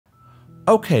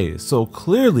Okay, so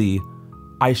clearly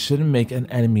I shouldn't make an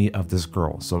enemy of this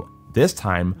girl. So this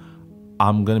time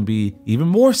I'm gonna be even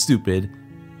more stupid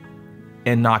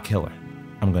and not kill her.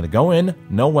 I'm gonna go in,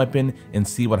 no weapon, and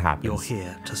see what happens. You're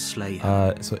here to slay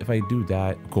her. So if I do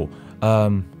that, cool.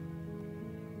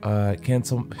 Can't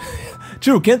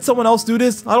someone else do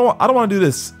this? I don't want to do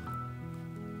this.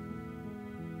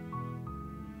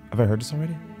 Have I heard this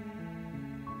already?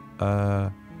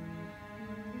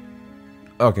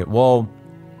 Okay, well,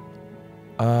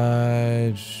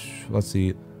 let's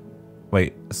see.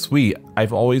 Wait, sweet.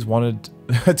 I've always wanted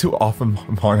to offer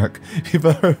Monarch.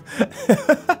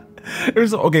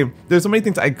 There's so many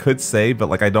things I could say, but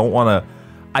like I don't want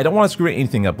to screw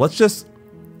anything up. Let's just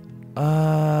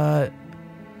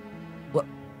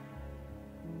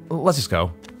let's just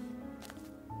go.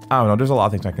 I don't know. There's a lot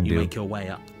of things I can do. Make your way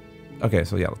up. Okay,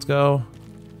 so yeah, let's go.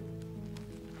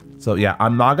 So yeah,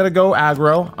 I'm not gonna go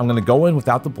aggro. I'm gonna go in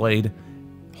without the blade.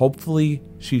 Hopefully,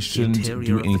 she shouldn't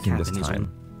do anything this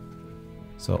time.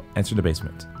 So enter the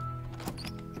basement.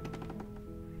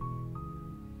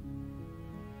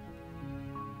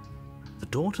 The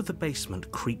door to the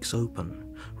basement creaks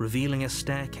open, revealing a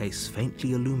staircase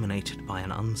faintly illuminated by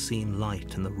an unseen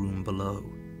light in the room below.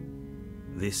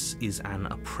 This is an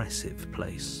oppressive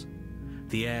place.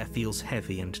 The air feels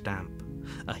heavy and damp,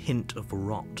 a hint of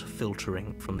rot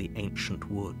filtering from the ancient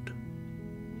wood.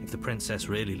 If the princess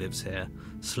really lives here,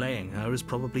 slaying her is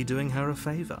probably doing her a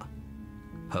favor.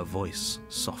 Her voice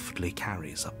softly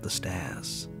carries up the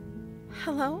stairs.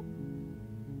 Hello?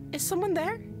 Is someone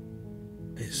there?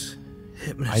 Is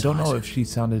hypnotizing. I don't know if she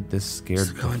sounded this scared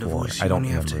it's the kind before. Of voice you I don't only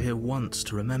remember. have to hear once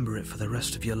to remember it for the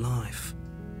rest of your life.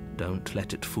 Don't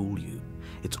let it fool you.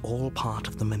 It's all part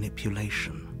of the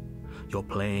manipulation. You're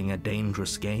playing a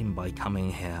dangerous game by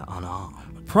coming here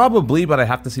unarmed. Probably, but I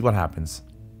have to see what happens.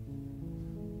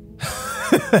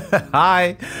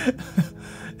 Hi.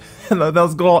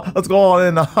 Let's go all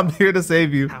in. I'm here to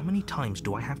save you. How many times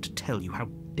do I have to tell you how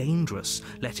dangerous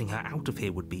letting her out of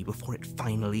here would be before it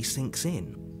finally sinks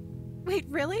in? Wait,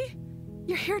 really?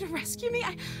 You're here to rescue me?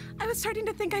 I was starting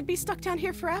to think I'd be stuck down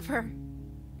here forever.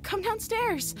 Come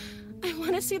downstairs. I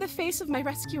want to see the face of my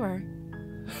rescuer.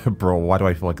 Bro, why do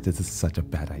I feel like this is such a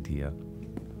bad idea?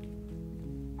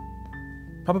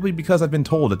 Probably because I've been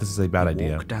told that this is a bad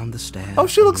idea. Walk down the stairs. Oh,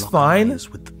 she looks fine.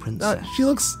 With the princess. She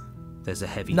looks There's a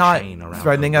heavy not chain around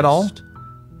threatening her at all. wrist,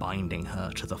 binding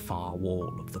her to the far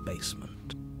wall of the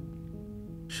basement.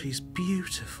 She's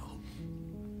beautiful.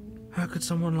 How could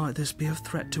someone like this be of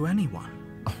threat to anyone?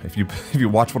 If you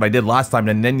watch what I did last time,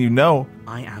 then you know.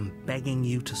 I am begging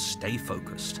you to stay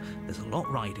focused. There's a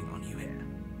lot riding on you here.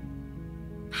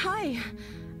 Hi.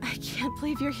 I can't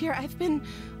believe you're here. I've been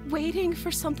waiting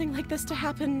for something like this to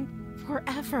happen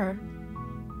forever.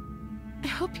 I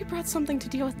hope you brought something to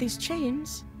deal with these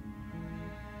chains.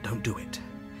 Don't do it.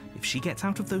 If she gets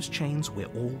out of those chains, we're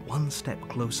all one step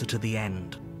closer to the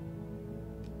end.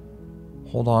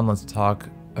 Hold on, let's talk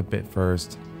a bit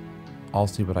first. I'll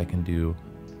see what I can do.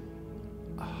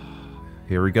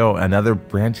 Here we go, another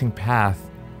branching path.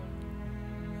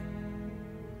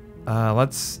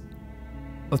 Let's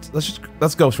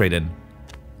go straight in.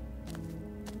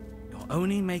 You're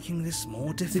only making this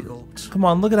more difficult. Come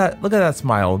on, look at that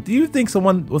smile. Do you think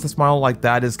someone with a smile like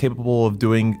that is capable of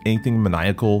doing anything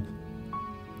maniacal?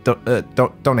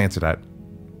 Don't answer that.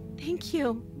 Thank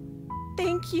you.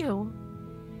 Thank you.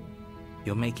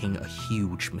 You're making a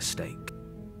huge mistake.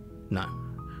 No,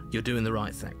 you're doing the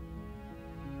right thing.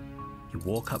 You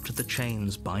walk up to the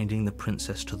chains binding the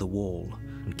princess to the wall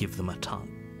and give them a tug.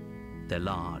 They're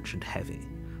large and heavy,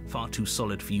 far too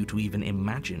solid for you to even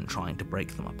imagine trying to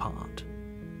break them apart.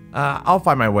 I'll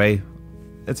find my way.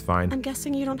 It's fine. I'm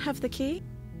guessing you don't have the key?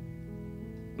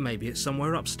 Maybe it's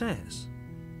somewhere upstairs.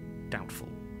 Doubtful.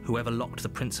 Whoever locked the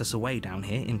princess away down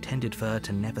here intended for her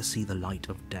to never see the light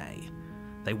of day.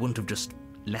 They wouldn't have just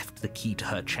left the key to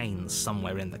her chains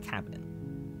somewhere in the cabin.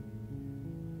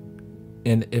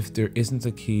 And if there isn't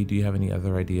a key, do you have any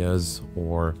other ideas?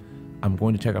 Or I'm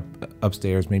going to check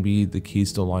upstairs. Maybe the key's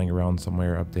still lying around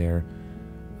somewhere up there.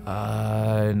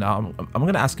 No, I'm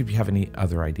going to ask if you have any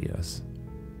other ideas.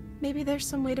 Maybe there's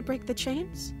some way to break the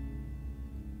chains?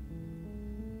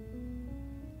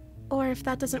 Or if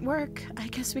that doesn't work, I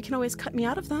guess we can always cut me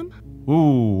out of them.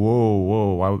 Ooh,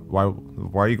 whoa.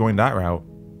 Why are you going that route?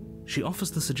 She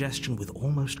offers the suggestion with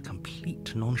almost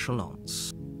complete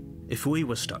nonchalance. If we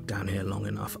were stuck down here long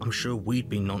enough, I'm sure we'd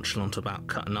be nonchalant about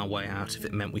cutting our way out if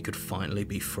it meant we could finally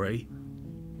be free.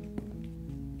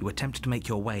 You attempt to make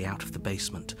your way out of the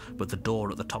basement, but the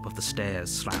door at the top of the stairs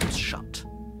slams shut.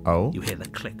 Oh? You hear the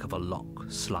click of a lock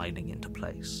sliding into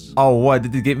place. Oh, what?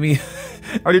 Did they get me?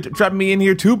 Are they trapping me in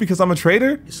here too because I'm a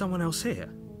traitor? Is someone else here?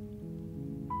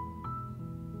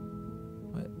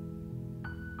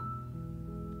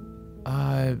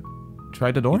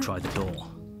 Tried the door? You tried the door,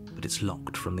 but it's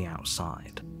locked from the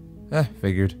outside.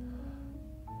 Figured.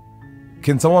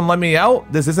 Can someone let me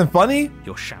out? This isn't funny?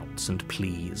 Your shouts and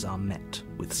pleas are met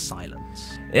with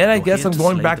silence. And I You're guess here I'm to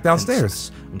going slay back the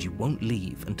downstairs. princess, and you won't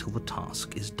leave until the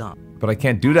task is done. But I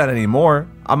can't do that anymore.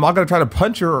 I'm not gonna try to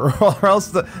punch her, or else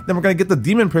then we're gonna get the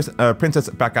demon princess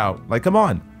back out. Like, come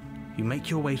on. You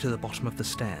make your way to the bottom of the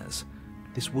stairs.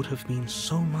 This would have been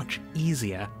so much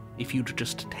easier if you'd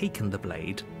just taken the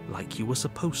blade like you were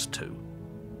supposed to.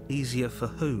 Easier for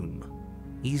whom?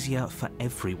 Easier for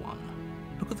everyone.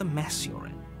 Look at the mess you're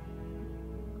in.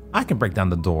 I can break down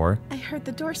the door. I heard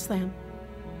the door slam.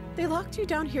 They locked you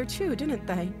down here too, didn't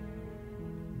they?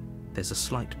 There's a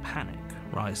slight panic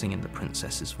rising in the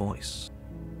princess's voice.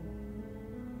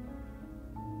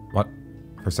 What?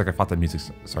 For a second, I thought the music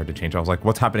started to change. I was like,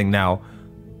 what's happening now?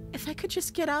 If I could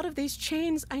just get out of these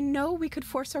chains, I know we could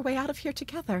force our way out of here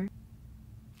together.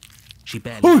 She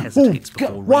barely hesitates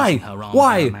before raising her arm to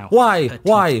her mouth, her teeth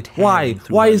tearing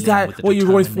through Why her is limb that with the what you're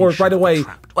going for right determination of a away?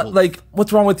 trapped wolf. Like,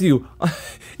 what's wrong with you?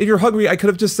 If you're hungry, I could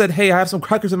have just said, hey, I have some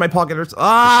crackers in my pocket. Or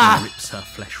She rips her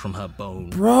flesh from her bone.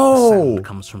 Bro. A sound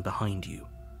comes from behind you.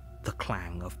 The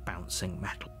clang of bouncing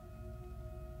metal.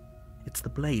 It's the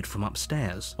blade from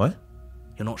upstairs. What?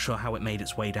 You're not sure how it made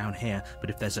its way down here, but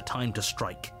if there's a time to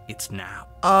strike, it's now.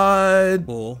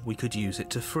 Or we could use it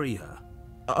to free her.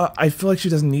 I feel like she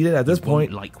doesn't need it at this You won't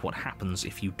point. like what happens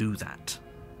if you do that.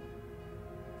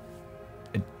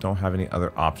 I don't have any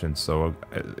other options, so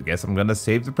I guess I'm gonna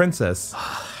save the princess.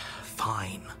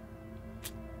 Fine.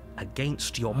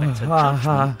 Against your better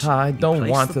judgment, I you don't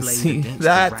place want the to blade see against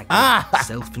that. the ragged,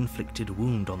 self-inflicted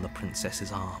wound on the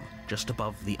princess's arm, just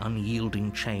above the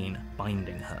unyielding chain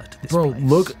binding her to this Bro,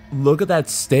 place. look at that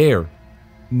stare.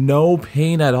 No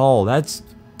pain at all. That's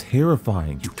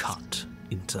terrifying. You cut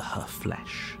into her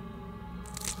flesh.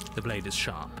 The blade is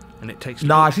sharp, and it takes.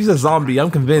 Nah, time she's a to zombie, crack I'm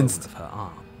the bone convinced. Of her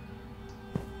arm.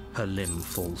 Her limb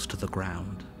falls to the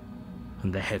ground,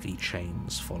 and the heavy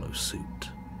chains follow suit.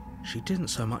 She didn't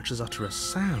so much as utter a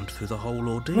sound through the whole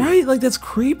ordeal. Right? Like, that's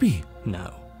creepy.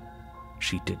 No,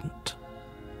 she didn't.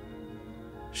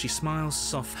 She smiles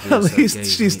softly. At as her least gaze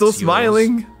she's meets still yours,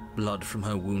 smiling. Blood from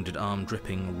her wounded arm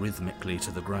dripping rhythmically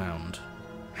to the ground.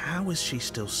 How is she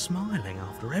still smiling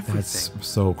after everything? That's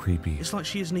so creepy. It's like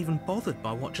she isn't even bothered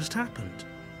by what just happened.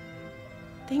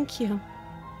 Thank you.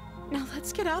 Now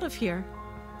let's get out of here.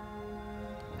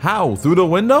 How? Through the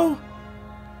window?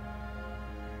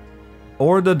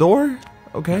 Or the door?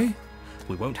 Okay.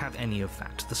 We won't have any of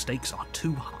that. The stakes are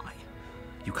too high.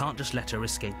 You can't just let her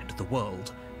escape into the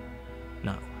world.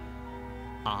 No.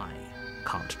 I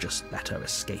can't just let her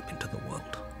escape into the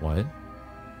world. What?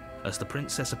 As the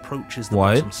princess approaches the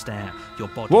What? bottom stair, your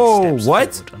body Whoa, steps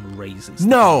what? forward and raises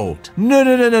No.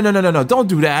 the No. Don't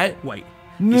do that. blade. Wait.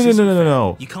 No, this no, isn't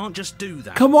no. fair. You can't just do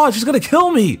that. Come on, she's gonna kill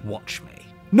me. Watch me.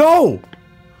 No.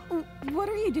 What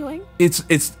are you doing? It's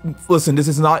listen, this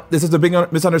is a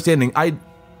big misunderstanding.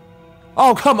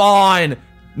 Oh, come on.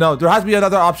 No, there has to be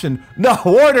another option. No,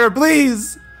 order,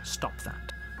 please. Stop that.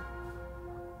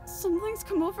 Something's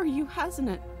come over you, hasn't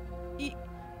it?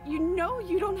 You know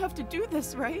you don't have to do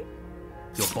this, right?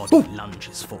 Your body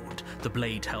lunges forward, the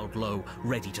blade held low,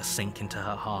 ready to sink into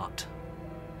her heart.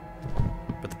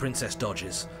 But the princess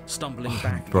dodges, stumbling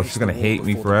back. Bro, against she's gonna the wall hate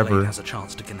me before the blade forever. has a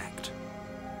chance to connect.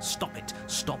 Stop it!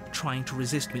 Stop trying to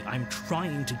resist me. I'm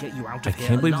trying to get you out I of here.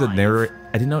 can't believe the alive. narrator.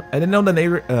 I didn't know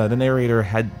the narrator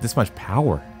had this much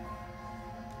power.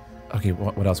 Okay,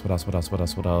 what else?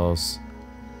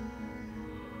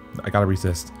 I gotta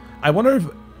resist. I wonder if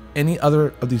any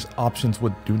other of these options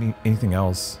would do anything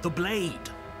else. The blade!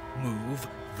 Move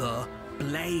the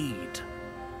blade!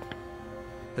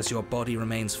 As your body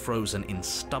remains frozen in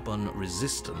stubborn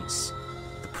resistance,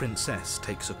 the princess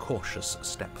takes a cautious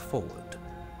step forward.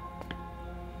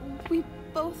 We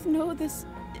both know this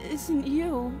isn't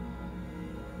you.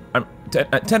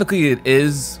 Technically it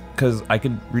is, because I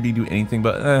can really do anything,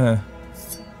 but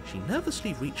She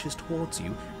nervously reaches towards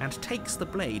you and takes the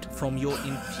blade from your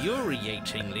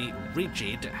infuriatingly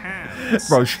rigid hands.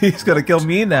 bro, she's gonna kill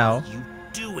me now. What are you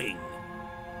doing?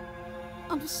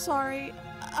 I'm sorry.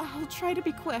 I'll try to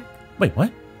be quick. Wait,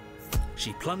 what?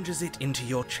 She plunges it into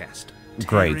your chest,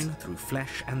 Great. tearing through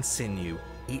flesh and sinew.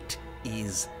 It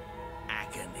is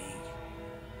agony.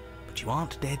 But you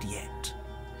aren't dead yet.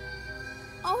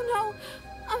 Oh no!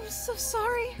 I'm so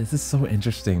sorry. This is so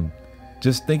interesting.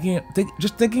 just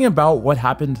thinking about what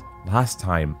happened last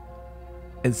time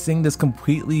and seeing this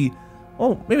completely,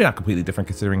 well, maybe not completely different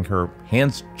considering her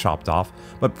hands chopped off,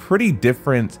 but pretty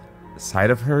different side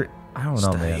of her. I don't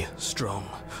know, man. Stay strong.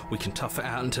 We can tough it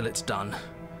out until it's done.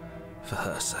 For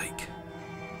her sake.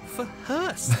 For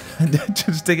her sake.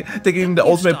 Just taking the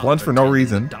ultimate plunge for no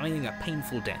reason. Dying a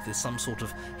painful death is some sort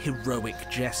of heroic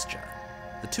gesture.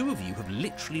 The two of you have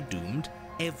literally doomed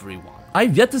everyone.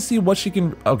 I've yet to see what she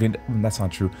can. Okay, that's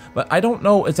not true. But I don't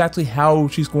know exactly how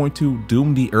she's going to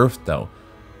doom the Earth, though.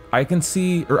 I can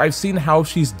see, or I've seen how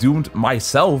she's doomed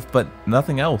myself, but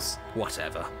nothing else.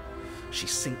 Whatever. She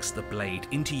sinks the blade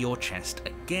into your chest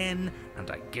again and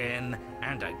again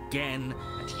and again,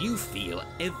 and you feel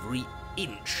every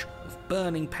inch of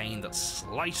burning pain that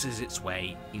slices its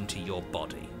way into your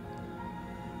body.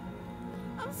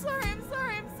 I'm sorry, I'm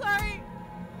sorry, I'm sorry.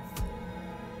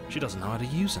 She doesn't know how to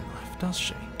use a knife, does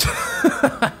she?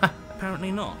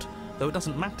 Apparently not, though it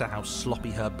doesn't matter how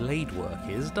sloppy her blade work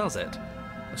is, does it?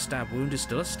 A stab wound is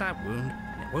still a stab wound,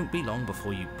 and it won't be long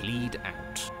before you bleed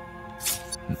out.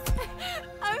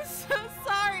 I'm so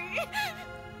sorry.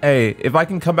 Hey, if I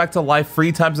can come back to life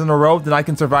 3 times in a row, then I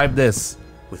can survive this.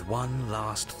 With one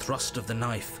last thrust of the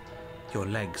knife, your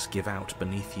legs give out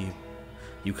beneath you.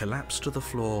 You collapse to the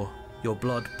floor, your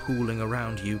blood pooling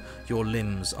around you, your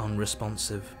limbs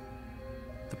unresponsive.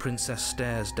 The princess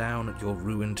stares down at your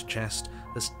ruined chest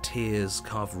as tears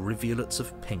carve rivulets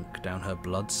of pink down her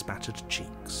blood-spattered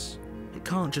cheeks. It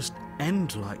can't just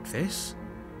end like this,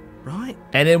 right?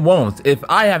 And it won't, if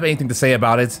I have anything to say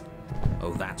about it.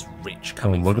 Oh, that's rich Oh,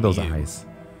 coming look at from those you. eyes.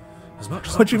 As much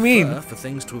as What I you mean? prefer for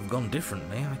things to have gone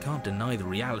differently, I can't deny the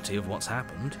reality of what's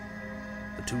happened.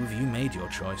 The two of you made your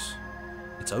choice.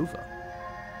 It's over.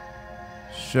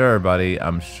 Sure, buddy.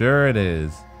 I'm sure it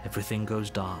is. Everything goes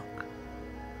dark,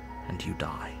 and you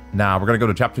die. Now, we're gonna go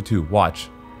to chapter 2. Watch.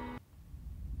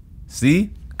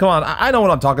 See? Come on, I know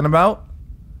what I'm talking about.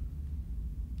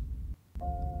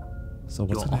 So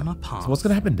what's You're on a path. So what's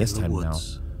gonna happen this in the time now?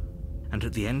 woods, and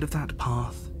at the end of that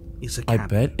path is a I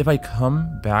cabin. bet if I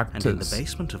come back And to in the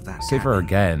basement of that save her cabin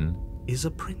again, is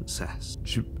a princess.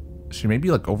 she may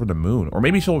be like over the moon, or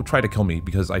maybe she'll try to kill me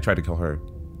because I tried to kill her.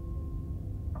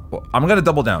 Well, I'm gonna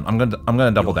double down. I'm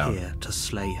gonna double You're down. here to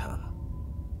slay her.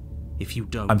 If you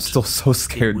don't, I'm still so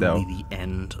scared it though. will be the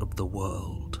end of the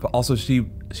world. But also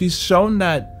she's shown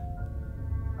that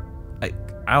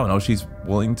I don't know, she's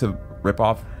willing to rip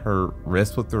off her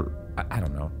wrist with her. I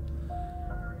don't know.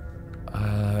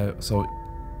 So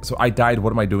I died.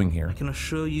 What am I doing here? I can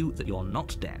assure you that you're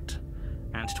not dead.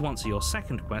 And to answer your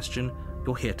second question,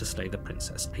 you're here to slay the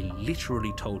princess. I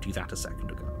literally told you that a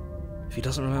second ago. If he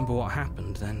doesn't remember what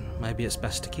happened, then maybe it's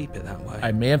best to keep it that way.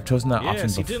 I may have chosen that option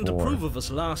Yes, he before. didn't approve of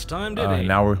us last time, did he?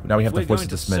 Now we have If to force we're it going to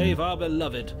to spin. save our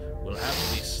beloved, we'll have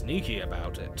to be sneaky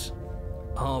about it.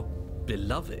 Our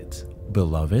beloved.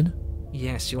 Beloved?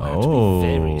 Yes, you'll have to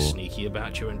be very sneaky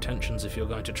about your intentions if you're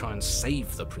going to try and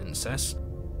save the princess.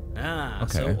 Ah,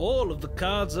 Okay. so all of the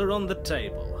cards are on the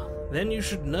table. Then you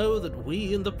should know that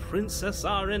we and the princess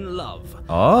are in love.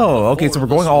 Oh, okay, so we're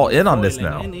going all in on this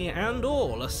Foiling now. Any and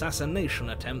all assassination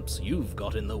attempts you've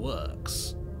got in the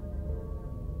works.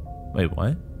 Wait,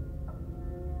 what?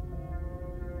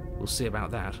 We'll see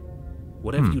about that.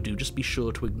 Whatever you do, just be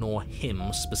sure to ignore him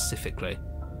specifically.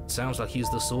 Sounds like he's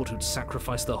the sort who'd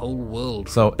sacrifice the whole world.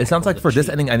 So it sounds like for this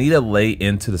cheap. ending, I need to lay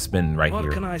into the spin right What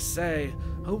here. can I say?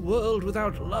 A world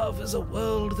without love is a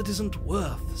world that isn't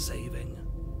worth saving.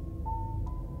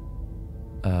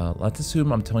 Let's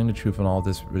assume I'm telling the truth and all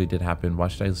this really did happen. Why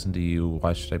should I listen to you?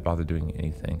 Why should I bother doing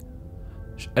anything?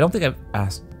 I don't think I've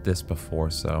asked this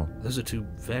before, so... Those are two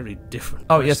very different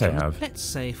Oh, yes, I questions. have. Let's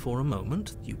say for a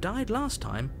moment you died last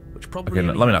time, which probably Okay,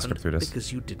 only let me not happened skip through this.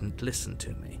 because you didn't listen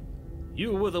to me.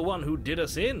 You were the one who did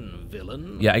us in,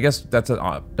 villain. Yeah, I guess that's an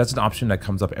option that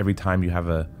comes up every time you have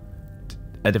a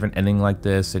different ending like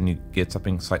this and you get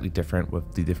something slightly different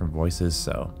with the different voices,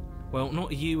 so... Well,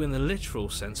 not you in the literal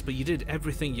sense, but you did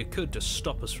everything you could to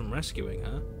stop us from rescuing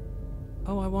her.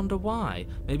 Oh, I wonder why.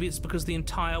 Maybe it's because the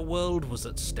entire world was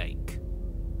at stake.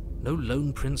 No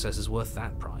lone princess is worth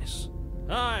that price.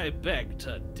 I beg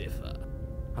to differ.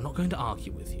 I'm not going to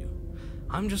argue with you.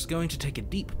 I'm just going to take a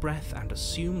deep breath and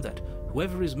assume that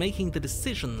whoever is making the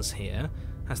decisions here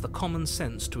has the common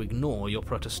sense to ignore your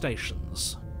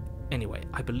protestations. Anyway,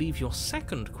 I believe your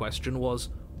second question was,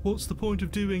 what's the point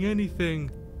of doing anything?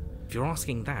 If you're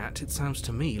asking that, it sounds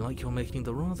to me like you're making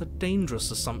the rather dangerous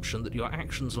assumption that your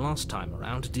actions last time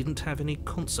around didn't have any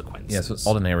consequences. Yeah, so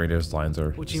all the narrator's lines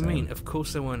are What do you mean? Of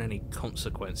course there weren't any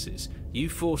consequences. You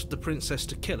forced the princess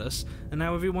to kill us, and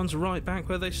now everyone's right back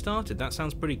where they started. That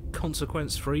sounds pretty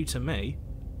consequence-free to me.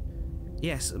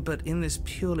 Yes, but in this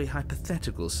purely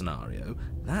hypothetical scenario,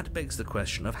 that begs the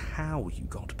question of how you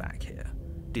got back here.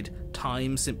 Did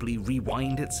time simply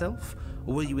rewind itself,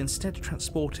 or were you instead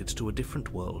transported to a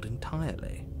different world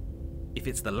entirely? If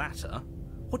it's the latter,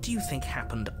 what do you think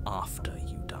happened after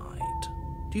you died?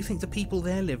 Do you think the people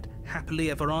there lived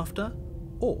happily ever after?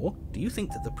 Or do you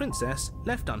think that the princess,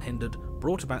 left unhindered,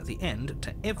 brought about the end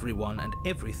to everyone and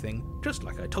everything, just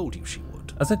like I told you she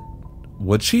would? I was like,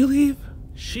 would she leave?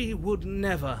 She would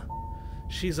never.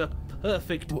 She's a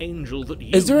perfect angel that you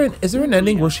Is there an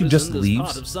ending where she just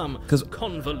leaves? Because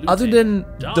other than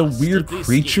the weird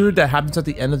creature that happens at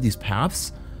the end of these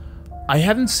paths, I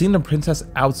haven't seen the princess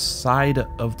outside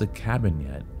of the cabin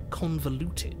yet.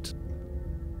 Convoluted.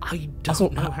 I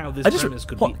don't know how this premise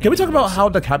could be. Can we talk about how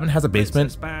the cabin has a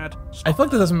basement? Bad. I feel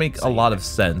like that doesn't make a lot of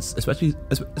sense, especially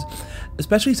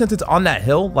since it's on that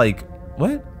hill. Like,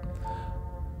 what?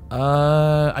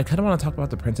 I kind of want to talk about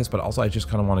the princess, but also I just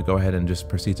kind of want to go ahead and just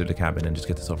proceed to the cabin and just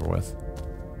get this over with.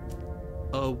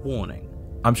 A warning.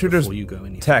 I'm sure there's you go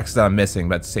text that I'm missing,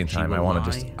 but at the same time, I want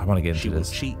to get into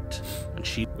this. She will cheat, and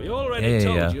she. We already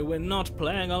told you we're not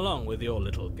playing along with your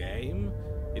little game.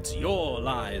 It's your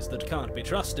lies that can't be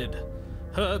trusted.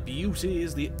 Her beauty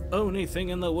is the only thing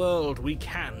in the world we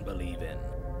can believe in.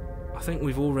 I think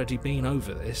we've already been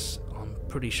over this. I'm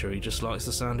pretty sure he just likes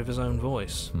the sound of his own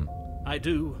voice. I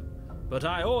do, but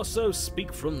I also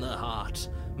speak from the heart.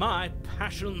 My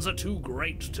passions are too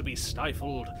great to be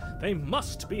stifled. They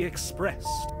must be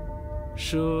expressed.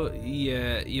 Sure,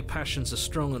 yeah, your passions are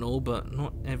strong and all, but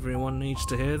not everyone needs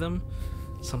to hear them.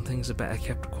 Some things are better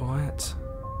kept quiet.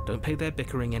 Don't pay their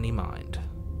bickering any mind.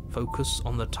 Focus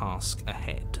on the task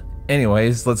ahead.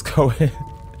 Anyways, let's go in.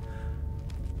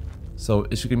 So,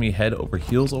 is she gonna be head over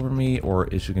heels over me, or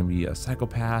is she gonna be a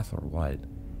psychopath, or what?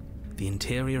 The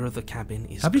interior of the cabin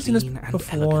is Have you seen this clean and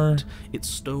before? elegant. Its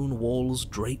stone walls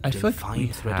draped in like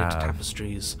fine-threaded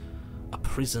tapestries. A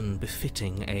prison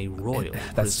befitting a royal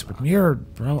That's prisoner.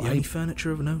 weird, bro. The only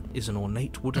furniture of note is an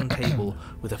ornate wooden table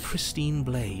with a pristine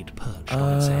blade perched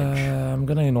on its edge. I'm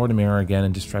gonna ignore the mirror again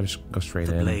and just try to go straight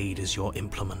in. The blade is your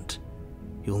implement.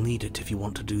 You'll need it if you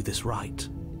want to do this right.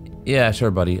 Yeah, sure,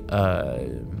 buddy.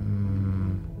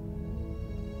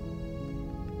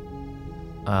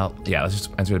 Yeah, let's just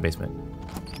enter the basement.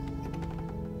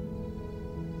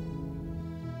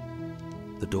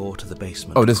 The door to the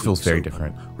basement. Oh, this feels creaks very open,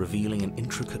 different. revealing an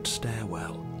intricate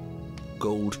stairwell.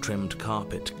 Gold-trimmed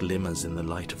carpet glimmers in the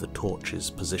light of the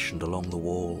torches positioned along the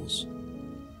walls.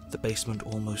 The basement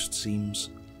almost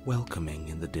seems welcoming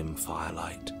in the dim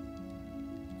firelight.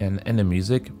 And the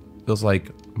music feels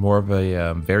like more of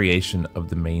a variation of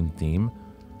the main theme.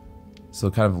 So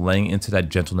kind of laying into that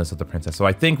gentleness of the princess. So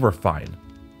I think we're fine.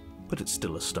 But it's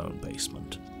still a stone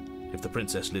basement. If the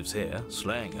princess lives here,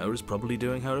 slaying her is probably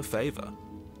doing her a favor.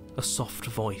 A soft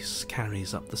voice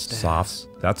carries up the stairs. Soft.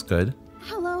 That's good.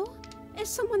 Hello? Is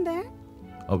someone there?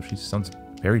 Oh, she sounds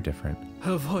very different.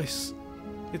 Her voice,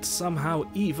 it's somehow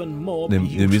even more The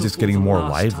beautiful music's getting than more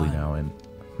last lively time. now, and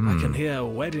I can hear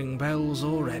wedding bells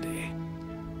already.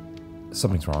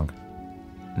 something's wrong.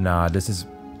 Nah, this is...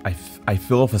 I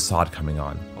feel a facade coming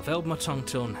on. I've held my tongue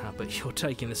till now, but you're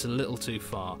taking this a little too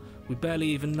far. We barely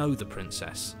even know the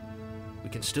princess. We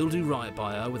can still do right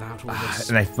by her without all this.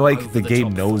 And I feel like the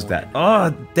game knows that. Oh,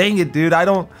 dang it, dude. I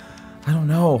don't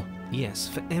know. Yes,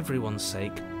 for everyone's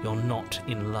sake, you're not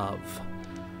in love.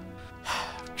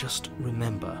 Just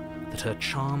remember that her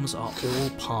charms are all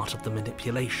part of the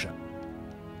manipulation.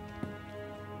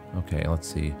 Okay,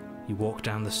 let's see. You walk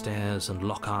down the stairs and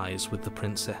lock eyes with the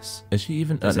princess. Is she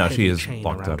even... There's no, a she heavy is chain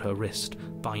locked around up. her wrist,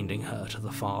 binding her to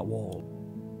the far wall.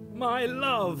 My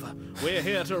love, we're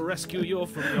here to rescue you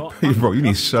from your Bro, you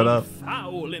need to shut up.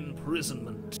 foul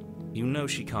imprisonment. You know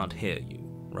she can't hear you,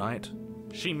 right?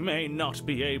 She may not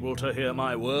be able to hear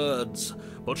my words,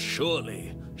 but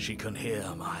surely she can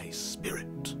hear my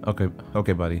spirit.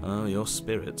 Okay, buddy. Oh, your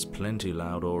spirit's plenty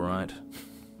loud, all right.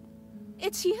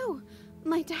 It's you,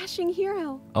 my dashing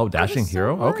hero. Oh, dashing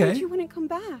hero? I was so worried Okay. you wouldn't come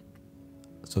back.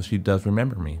 So she does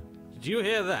remember me. Did you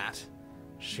hear that?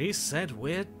 She said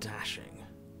we're dashing.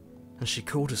 And she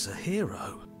called us a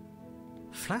hero.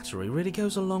 Flattery really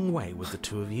goes a long way with the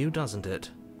two of you, doesn't it?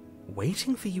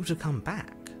 Waiting for you to come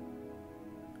back.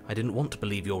 I didn't want to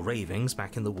believe your ravings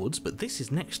back in the woods, but this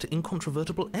is next to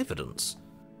incontrovertible evidence.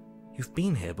 You've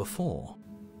been here before.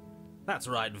 That's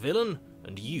right, villain,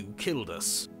 and you killed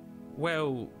us.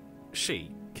 Well,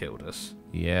 she killed us.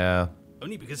 Yeah.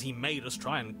 Only because he made us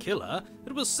try and kill her.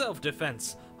 It was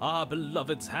self-defense. Our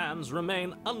beloved's hands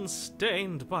remain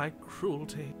unstained by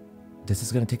cruelty. This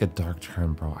is gonna take a dark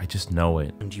turn, bro. I just know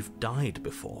it. And you've died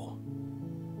before.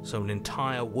 So an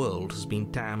entire world has been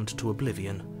damned to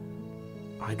oblivion.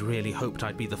 I'd really hoped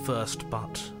I'd be the first,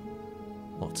 but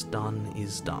what's done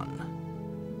is done.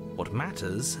 What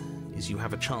matters is you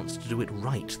have a chance to do it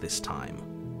right this time.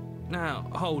 Now,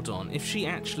 hold on. If she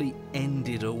actually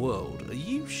ended a world, are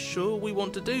you sure we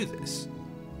want to do this?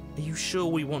 Are you sure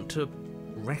we want to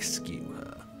rescue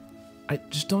her? I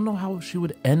just don't know how she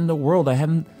would end the world. I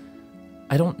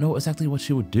don't know exactly what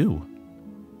she would do.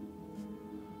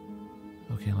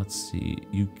 Okay, let's see.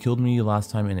 You killed me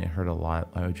last time and it hurt a lot.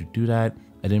 Why would you do that?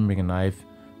 I didn't bring a knife.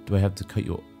 Do I have to cut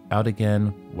you out again?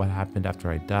 What happened after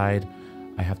I died?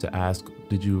 I have to ask,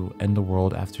 did you end the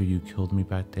world after you killed me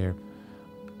back there?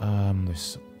 I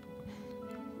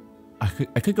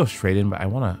could go straight in, but I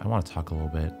wanna talk a little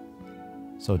bit.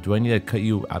 So do I need to cut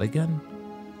you out again?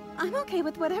 I'm okay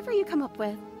with whatever you come up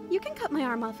with. You can cut my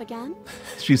arm off again.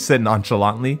 She said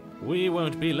nonchalantly. We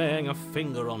won't be laying a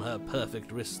finger on her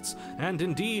perfect wrists, and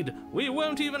indeed, we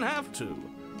won't even have to.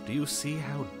 Do you see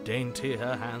how dainty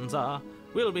her hands are?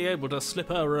 We'll be able to slip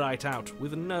her right out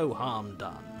with no harm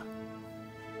done.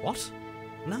 What?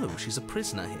 No, she's a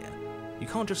prisoner here. You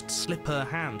can't just slip her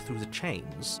hand through the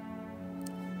chains.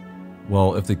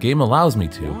 Well, if the game allows me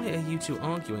to. Why are you two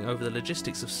arguing over the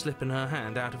logistics of slipping her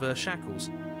hand out of her shackles?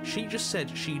 She just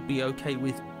said she'd be okay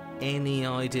with any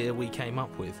idea we came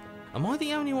up with. Am I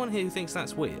the only one here who thinks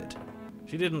that's weird?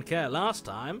 She didn't care last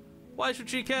time. Why should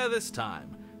she care this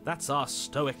time? That's our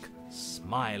stoic,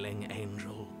 smiling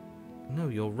angel. No,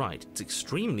 you're right. It's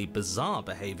extremely bizarre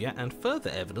behavior and further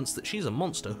evidence that she's a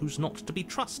monster who's not to be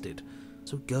trusted.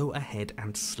 So go ahead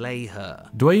and slay her.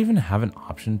 Do I even have an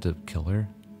option to kill her?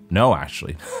 No,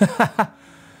 actually.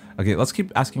 Okay, let's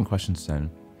keep asking questions then.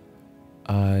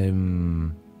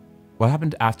 What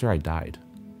happened after I died?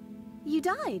 You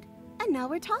died, and now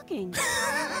we're talking.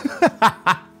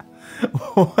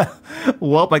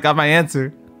 Well, I got my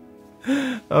answer.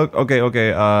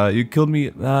 Okay. You killed me.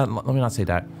 Let me not say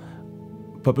that.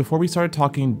 But before we started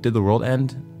talking, did the world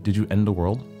end? Did you end the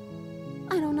world?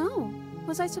 I don't know.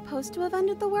 Was I supposed to have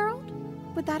ended the world?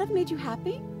 Would that have made you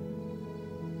happy?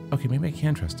 Okay, maybe I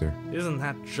can trust her. Isn't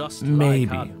that just Maybe.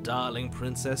 like our darling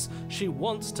princess? She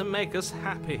wants to make us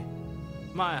happy.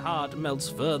 My heart melts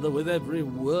further with every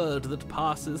word that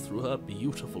passes through her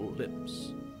beautiful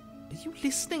lips. Are you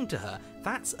listening to her?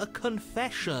 That's a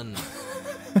confession.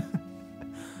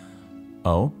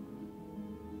 Oh?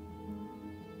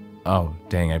 Oh,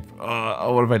 dang.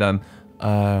 What have I done?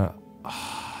 I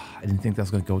didn't think that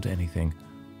was going to go to anything.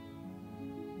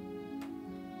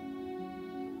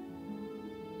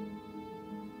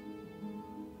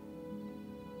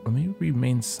 Let me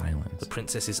remain silent. The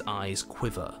princess's eyes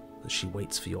quiver as she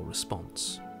waits for your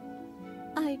response.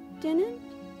 I didn't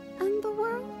end the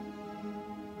world?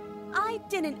 I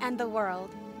didn't end the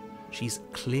world. She's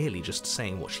clearly just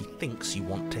saying what she thinks you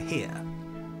want to hear.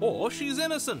 Or she's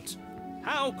innocent.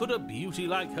 How could a beauty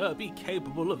like her be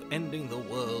capable of ending the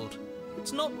world?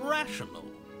 It's not rational.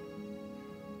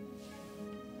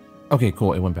 Okay,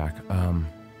 cool. It went back.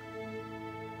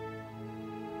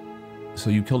 So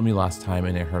you killed me last time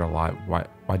and it hurt a lot.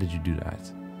 Why did you do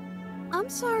that? I'm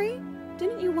sorry.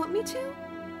 Didn't you want me to?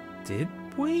 Did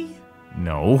we?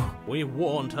 No. We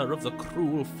warned her of the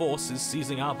cruel forces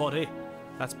seizing our body.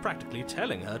 That's practically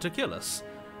telling her to kill us.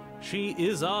 She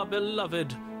is our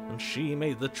beloved, and she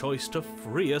made the choice to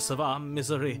free us of our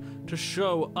misery, to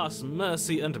show us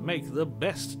mercy and make the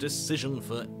best decision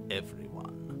for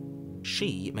everyone.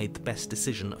 She made the best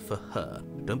decision for her.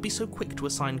 Don't be so quick to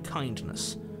assign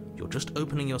kindness. You're just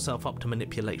opening yourself up to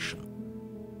manipulation.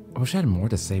 I wish I had more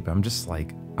to say, but I'm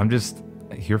just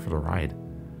here for the ride.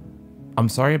 I'm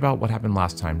sorry about what happened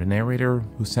last time. The narrator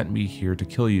who sent me here to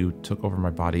kill you took over my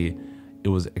body. It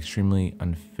was extremely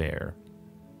unfair.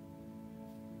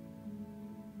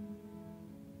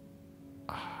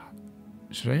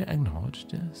 Should I acknowledge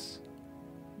this?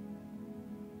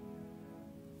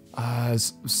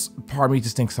 Part of me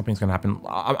just thinks something's gonna happen.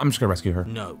 I'm just gonna rescue her.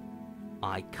 No,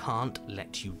 I can't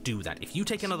let you do that. If you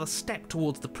take another step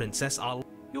towards the princess, I'll...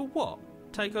 You'll what?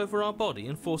 Take over our body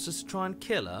and force us to try and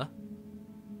kill her?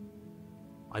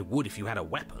 I would if you had a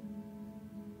weapon.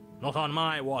 Not on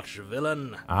my watch,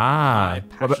 villain. Ah, My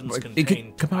passions it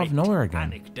could come out of nowhere again.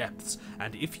 Panic depths,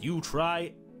 and if you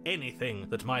try anything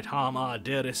that might harm our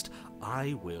dearest,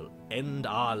 I will end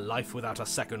our life without a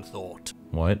second thought.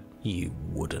 What? You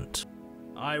wouldn't.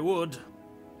 I would.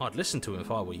 I'd listen to him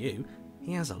if I were you.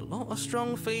 He has a lot of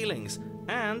strong feelings.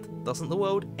 And doesn't the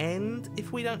world end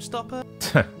if we don't stop her?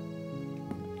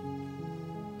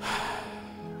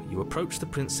 You approach the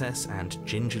princess and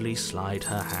gingerly slide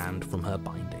her hand from her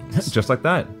bindings. Just like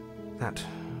that. That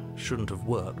shouldn't have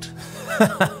worked.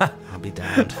 I'll be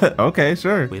damned. Okay,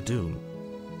 sure. We're doomed.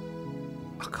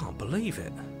 I can't believe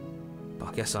it. But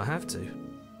I guess I have to.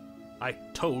 I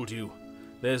told you.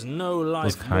 There's no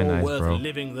life more nice, worth bro.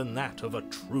 living than that of a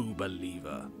true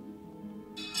believer.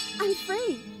 I'm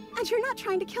free, and you're not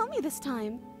trying to kill me this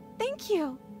time. Thank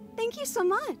you. Thank you so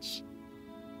much.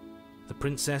 The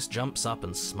princess jumps up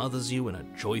and smothers you in a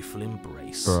joyful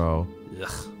embrace. Bro.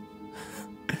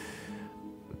 Ugh.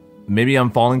 Maybe I'm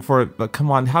falling for it, but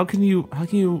come on, how can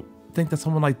you think that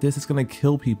someone like this is gonna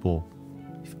kill people?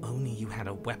 If only you had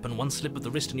a weapon, one slip of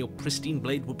the wrist and your pristine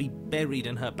blade would be buried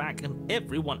in her back and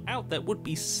everyone out there would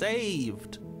be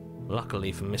saved.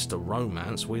 Luckily for Mr.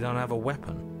 Romance, we don't have a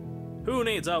weapon. Who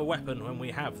needs a weapon when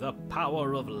we have the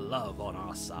power of love on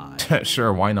our side?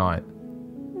 Sure, why not?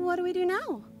 What do we do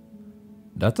now?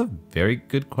 That's a very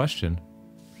good question.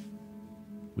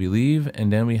 We leave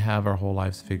and then we have our whole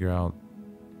lives figure out.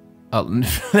 Oh,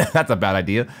 that's a bad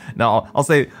idea. No, I'll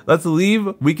say let's leave.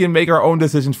 We can make our own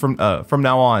decisions from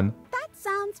now on. That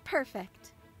sounds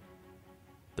perfect.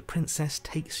 The princess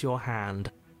takes your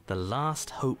hand, the last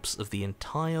hopes of the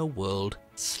entire world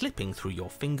slipping through your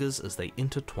fingers as they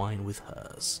intertwine with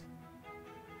hers.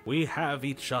 We have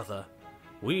each other.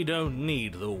 We don't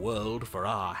need the world for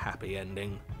our happy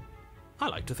ending. I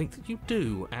like to think that you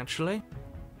do, actually.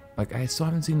 Like, I still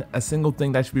haven't seen a single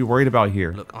thing that I should be worried about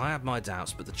here. Look, I have my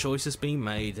doubts, but the choice has been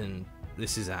made and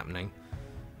this is happening.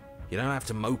 You don't have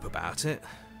to mope about it.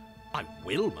 I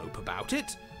will mope about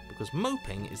it, because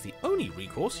moping is the only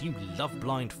recourse you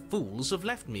love-blind fools have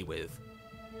left me with.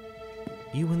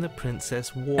 You and the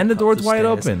princess walk And the up door's wide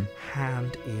stairs, open.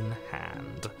 hand in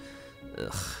hand.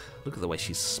 Ugh, look at the way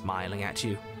she's smiling at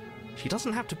you. She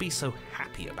doesn't have to be so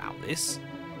happy about this.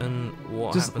 And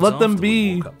what Just happens let them after we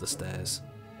be. walk up the stairs?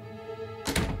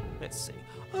 Let's see.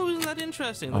 Oh, isn't that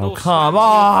interesting? The Oh, door come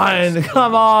slams in your on, face,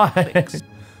 come the on. door clicks.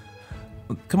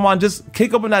 Come on, just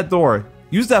kick open that door.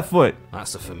 Use that foot.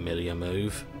 That's a familiar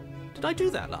move. Did I do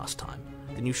that last time?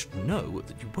 Then you should know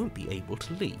that you won't be able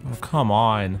to leave. Oh, come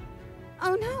on.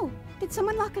 Oh no, did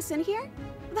someone lock us in here?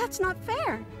 That's not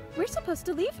fair. We're supposed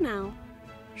to leave now.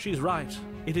 She's right.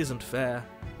 It isn't fair.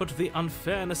 But the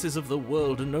unfairnesses of the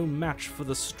world are no match for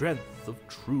the strength of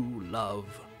true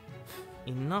love.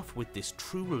 Enough with this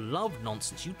true love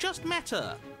nonsense. You just met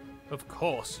her. Of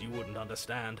course you wouldn't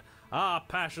understand. Our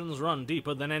passions run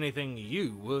deeper than anything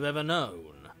you have ever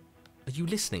known. Are you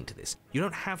listening to this? You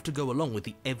don't have to go along with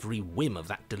the every whim of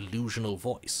that delusional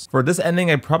voice. For this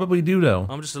ending, I probably do, though.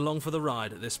 I'm just along for the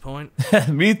ride at this point.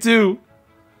 Me too.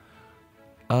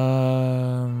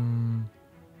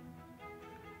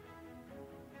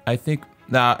 I think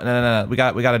no. We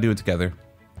got to do it together.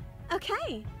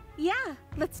 Okay, yeah,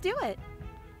 let's do it.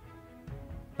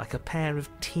 Like a pair of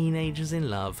teenagers in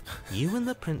love, you and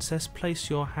the princess place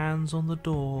your hands on the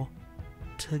door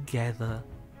together.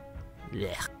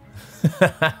 Blech.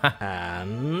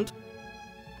 And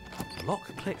the lock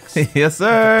clicks. Yes,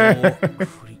 sir. The door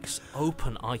creaks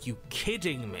open. Are you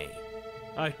kidding me?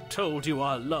 I told you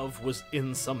our love was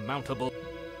insurmountable.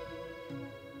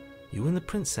 You and the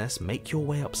princess make your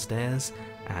way upstairs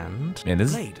and...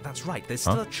 Blade, that's right. There's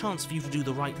still a chance for you to do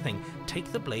the right thing.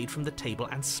 Take the blade from the table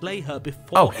and slay her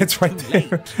before Oh, it's right too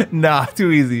there. late. Nah,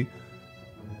 too easy.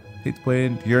 It's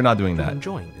playing. You're not doing You're that.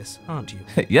 enjoying this, aren't you?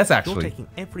 Yes, You're actually. taking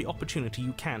every opportunity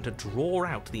you can to draw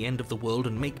out the end of the world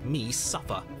and make me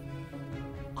suffer.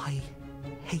 I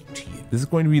hate you. This is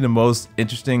going to be the most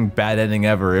interesting bad ending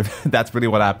ever if that's really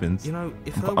what happens. You know,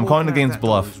 if I'm calling the game's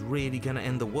bluff. is really going to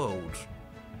end the world,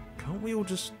 can't we all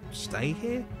just stay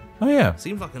here? Oh, yeah.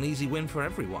 Seems like an easy win for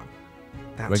everyone.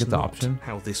 That's I get the not option?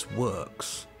 how this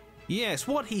works. Yes,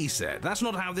 what he said. That's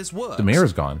not how this works. The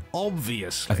mayor's gone.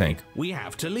 Obviously, I think. we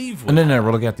have to leave Oh, with no, her.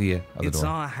 we're looking at the other It's door.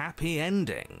 our happy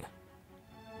ending.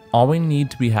 All we need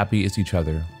to be happy is each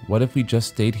other. What if we just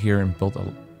stayed here and built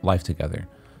a life together?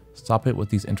 Stop it with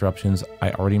these interruptions.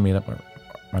 I already made up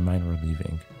my mind we're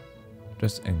leaving.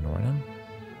 Just ignore them?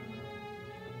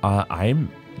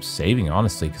 I'm saving,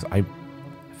 honestly, because I feel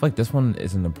like this one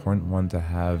is an important one to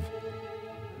have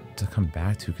to come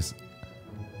back to, because...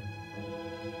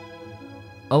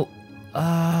 Oh,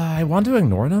 I want to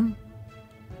ignore them,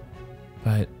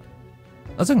 but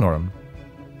let's ignore them.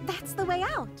 That's the way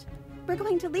out. We're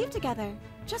going to leave together,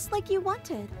 just like you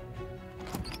wanted.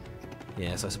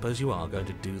 Yes, I suppose you are going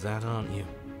to do that, aren't you?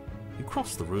 You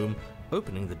cross the room,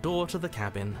 opening the door to the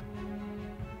cabin.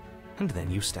 and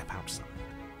then you step outside.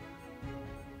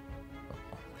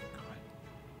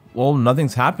 Well,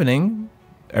 nothing's happening.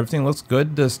 Everything looks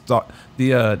good.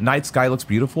 The night sky looks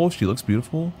beautiful. She looks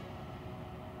beautiful.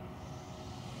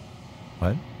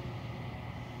 What?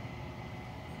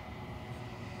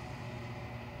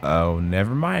 Oh,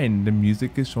 never mind. The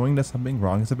music is showing that something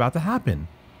wrong is about to happen.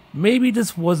 Maybe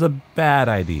this was a bad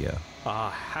idea.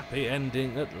 A happy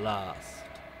ending at last.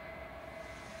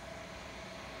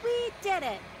 We did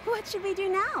it. What should we do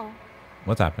now?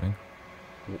 What's happening?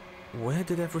 Where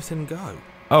did everything go?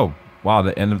 Oh, wow.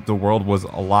 The end of the world was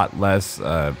a lot less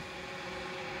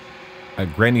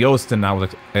grandiose than I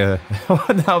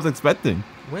was expecting.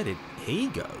 Where did he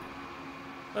go?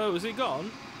 Oh, is he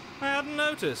gone? I hadn't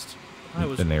noticed. I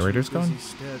was The narrator's too busy gone?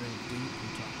 staring deep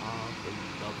into our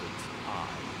beloved's eyes.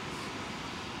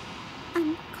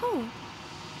 I'm cold.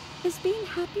 Is being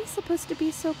happy supposed to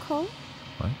be so cold?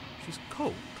 What? She's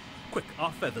cold. Quick,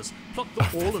 our feathers. Pluck them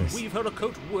all and weave her a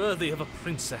coat worthy of a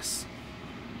princess.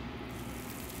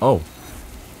 Oh.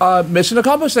 Mission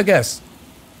accomplished, I guess.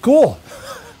 Cool.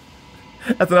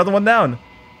 That's another one down.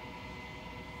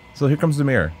 So here comes the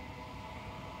mirror.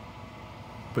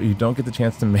 But you don't get the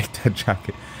chance to make that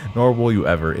jacket, nor will you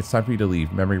ever. It's time for you to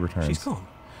leave. Memory returns. She's gone.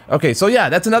 Okay, so yeah,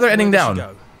 that's another ending did she down.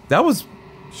 go? That was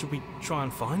Should we try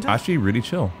and find her? actually really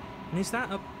chill. And is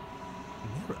that a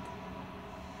mirror?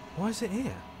 Why is it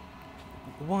here?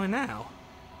 Why now?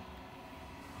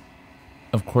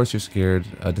 Of course you're scared.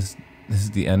 This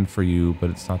is the end for you, but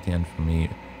it's not the end for me.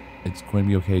 It's going to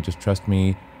be okay. Just trust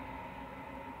me.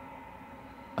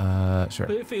 Sure.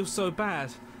 But it feels so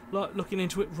bad. Like looking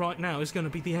into it right now is going to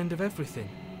be the end of everything.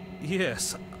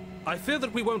 Yes. I fear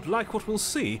that we won't like what we'll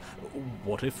see.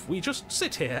 What if we just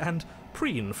sit here and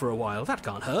preen for a while? That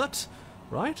can't hurt,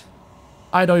 right?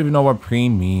 I don't even know what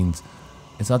preen means.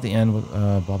 It's not the end with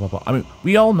blah blah blah. I mean,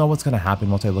 we all know what's gonna happen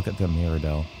once I look at the mirror,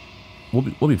 though.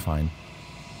 We'll be fine.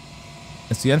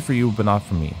 It's the end for you, but not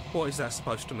for me. What is that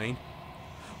supposed to mean?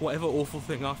 Whatever awful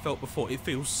thing I felt before, it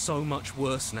feels so much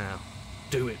worse now.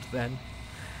 Do it then.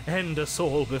 End us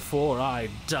all before I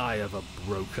die of a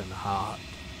broken heart.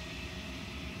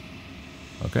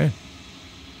 Okay.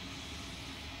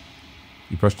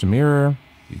 You approach the mirror.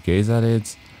 You gaze at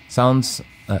it. Silence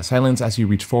as you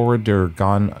reach forward. They're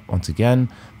gone once again.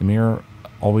 The mirror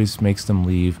always makes them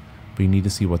leave, but you need to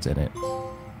see what's in it.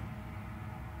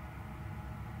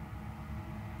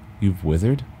 You've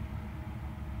withered.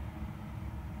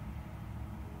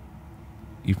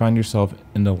 You find yourself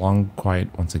in the long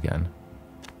quiet once again.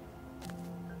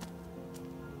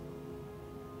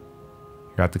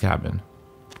 You're at the cabin.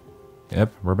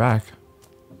 Yep, we're back.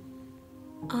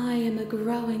 I am a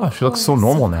growing Oh, she looks so chorus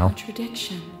normal of now.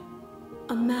 Contradiction.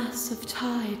 A mass of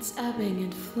tides ebbing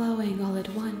and flowing all at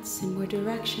once in more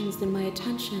directions than my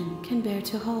attention can bear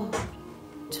to hold.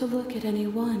 To look at any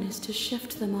one is to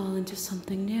shift them all into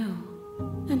something new,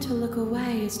 and to look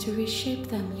away is to reshape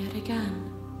them yet again.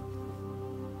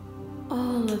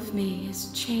 All of me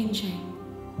is changing,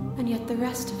 and yet the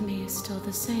rest of me is still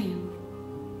the same.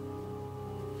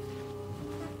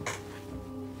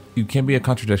 You can't be a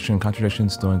contradiction.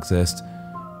 Contradictions don't exist.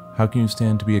 How can you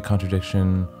stand to be a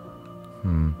contradiction?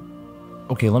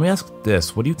 Okay, let me ask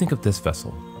this. What do you think of this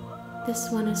vessel? This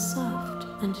one is soft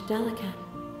and delicate.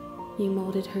 You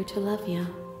molded her to love you,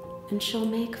 and she'll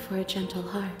make for a gentle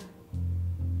heart.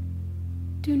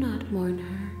 Do not mourn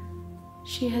her.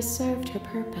 She has served her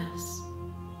purpose.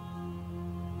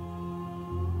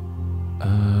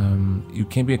 You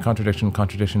can't be a contradiction.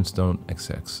 Contradictions don't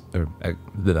exist.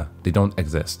 They don't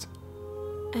exist.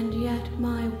 And yet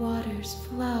my waters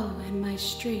flow and my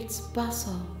streets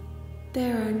bustle.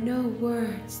 There are no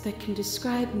words that can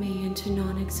describe me into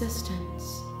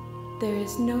non-existence. There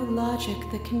is no logic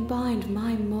that can bind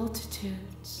my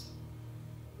multitudes.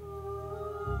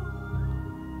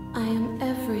 I am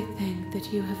everything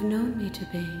that you have known me to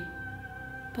be,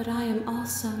 but I am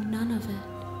also none of it.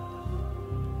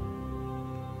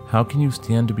 How can you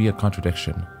stand to be a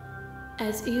contradiction?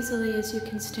 As easily as you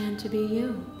can stand to be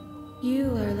you.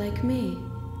 You are like me,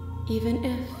 even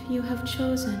if you have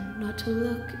chosen not to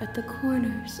look at the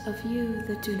corners of you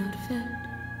that do not fit.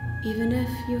 Even if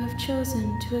you have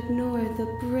chosen to ignore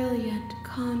the brilliant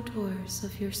contours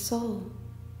of your soul.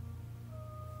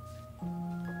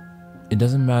 It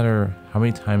doesn't matter how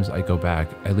many times I go back,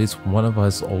 at least one of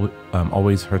us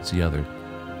always hurts the other.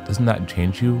 Doesn't that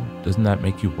change you? Doesn't that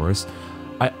make you worse?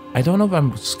 I don't know if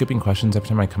I'm skipping questions every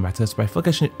time I come back to this, but I feel like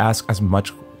I should ask as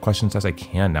much questions as I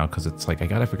can now, because it's like I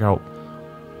gotta figure out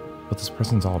what this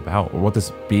person's all about, or what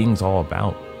this being's all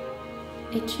about.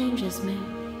 It changes me,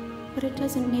 but it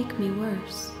doesn't make me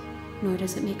worse, nor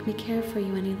does it make me care for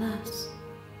you any less.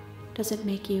 Does it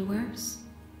make you worse?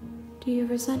 Do you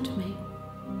resent me?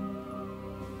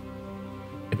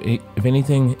 If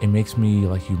anything, it makes me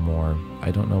like you more.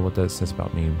 I don't know what that says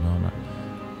about me. No, I'm not.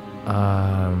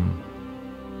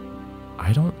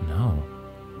 I don't know.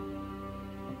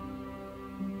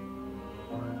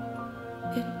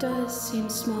 It does seem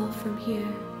small from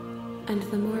here, and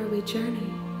the more we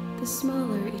journey, the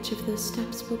smaller each of those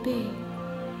steps will be.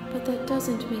 But that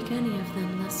doesn't make any of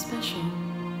them less special.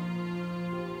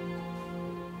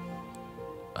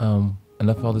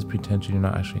 Enough of all this pretension, you're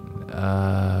not actually,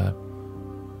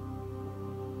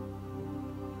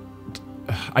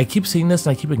 I keep seeing this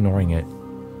and I keep ignoring it.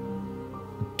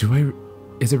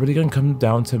 Is it really gonna come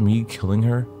down to me killing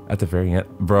her at the very end?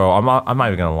 Bro, I'm not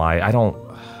even gonna lie.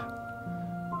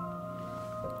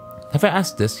 Have I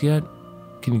asked this yet?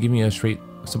 Can you give me a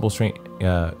single straight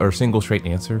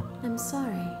answer? I'm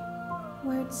sorry.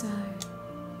 Words are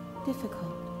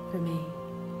difficult for me.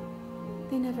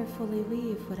 They never fully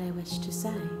weave what I wish to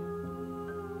say.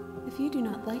 If you do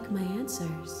not like my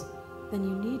answers, then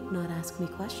you need not ask me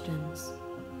questions.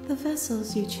 The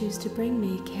vessels you choose to bring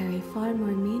me carry far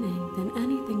more meaning than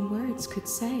anything words could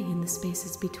say in the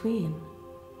spaces between.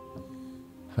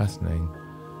 Fascinating.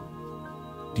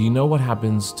 Do you know what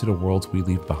happens to the worlds we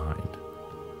leave behind?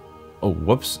 Oh,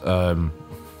 whoops.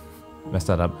 Messed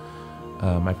that up.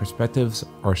 My perspectives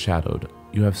are shadowed.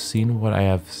 You have seen what I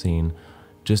have seen,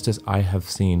 just as I have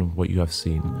seen what you have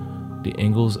seen. The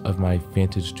angles of my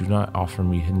vantage do not offer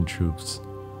me hidden truths,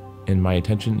 and my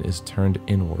attention is turned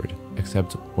inward,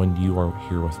 except when you are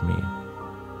here with me.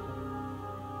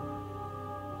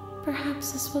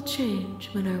 Perhaps this will change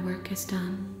when our work is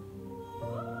done.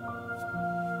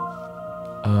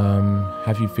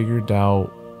 Have you figured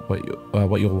out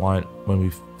what you'll want when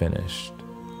we've finished?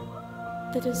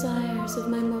 The desires of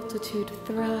my multitude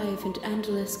thrive in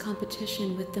endless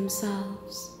competition with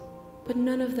themselves, but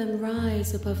none of them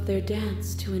rise above their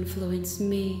dance to influence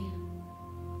me.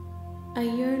 I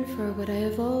yearn for what I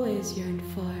have always yearned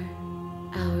for,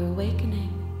 our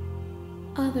awakening.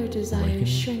 Other desires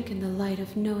shrink in the light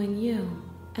of knowing you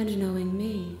and knowing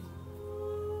me.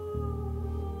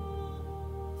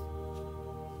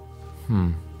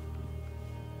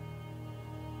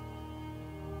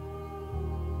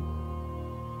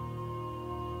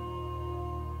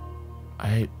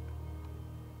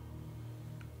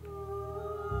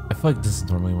 I feel like this is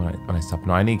normally when I stop.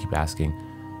 No, I need to keep asking.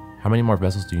 How many more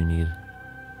vessels do you need?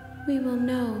 We will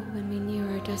know when we near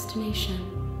our destination.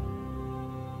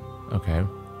 Okay.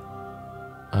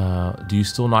 Do you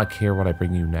still not care what I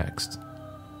bring you next?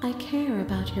 I care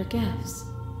about your gifts,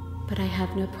 but I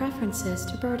have no preferences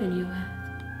to burden you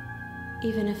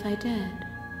with. Even if I did,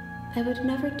 I would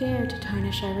never dare to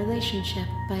tarnish our relationship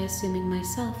by assuming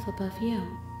myself above you.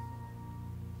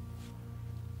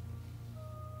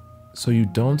 So you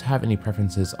don't have any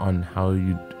preferences on how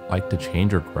you'd like to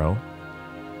change or grow?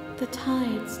 The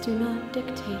tides do not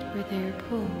dictate where they are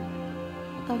pulled.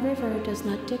 A river does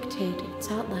not dictate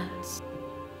its outlets.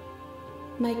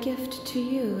 My gift to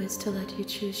you is to let you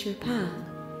choose your path,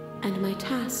 and my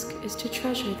task is to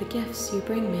treasure the gifts you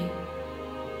bring me.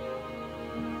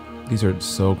 These are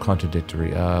so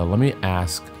contradictory. Let me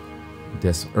ask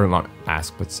this, or not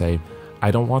ask, but say,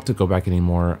 I don't want to go back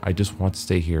anymore. I just want to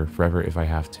stay here forever if I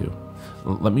have to.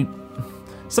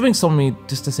 Something told me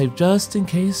just to save, just in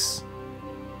case.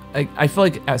 I feel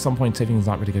like at some point saving is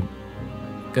not really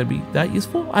gonna be that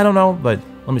useful. I don't know, but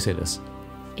let me say this.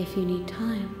 If you need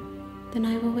time, then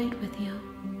I will wait with you.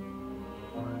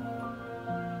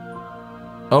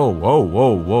 Oh, whoa.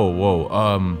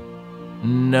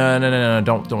 No,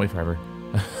 don't wait forever.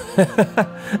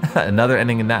 Another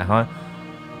ending in that, huh?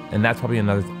 And that's probably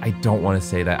another, I don't want to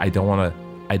say that. I don't want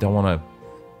to.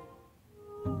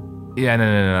 Yeah,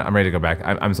 no, I'm ready to go back.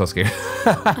 I'm so scared.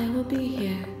 I will be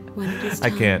here when it is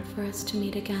time for us to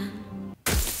meet again.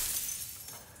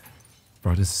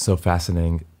 Bro, this is so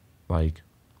fascinating. Like,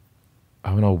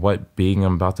 I don't know what being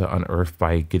I'm about to unearth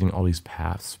by getting all these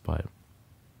paths, but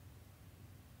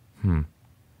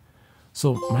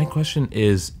So my question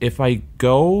is, if I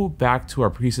go back to our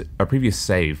previous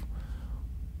save,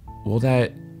 will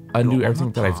that undo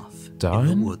everything that I've done?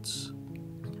 In the woods.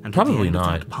 And probably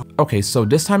not. Okay, so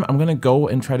this time I'm gonna go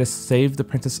and try to save the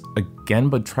princess again,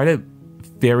 but try to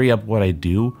vary up what I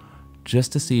do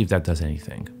just to see if that does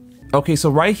anything. Okay, so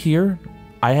right here,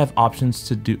 I have options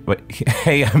to do. Wait,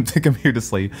 hey, I'm here to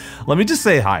slay. Let me just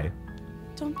say hi.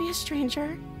 Don't be a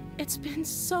stranger. It's been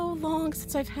so long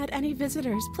since I've had any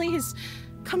visitors. Please,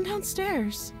 come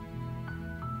downstairs.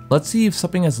 Let's see if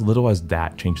something as little as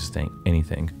that changes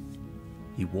anything.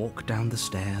 You walk down the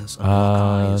stairs and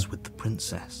lock eyes with the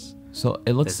princess, So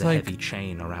it looks There's a like heavy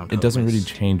chain around it her doesn't really wrist,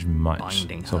 change much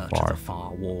binding so her to far. the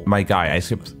far wall. My guy, I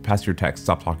skipped past your text.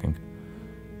 Stop talking.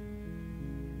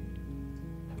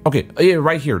 Okay, yeah,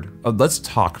 right here. Let's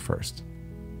talk first.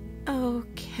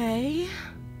 Okay.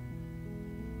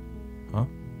 Huh?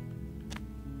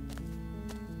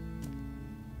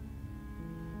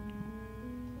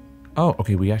 Oh,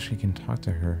 okay, we actually can talk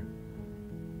to her.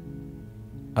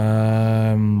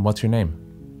 What's your name?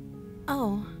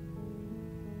 Oh,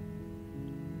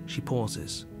 She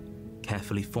pauses,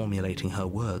 carefully formulating her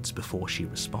words before she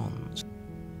responds.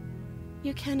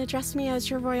 you can address me as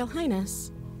Your Royal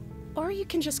Highness. Or you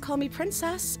can just call me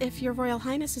Princess if Your Royal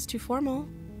Highness is too formal.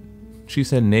 She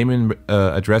said name and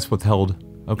address withheld.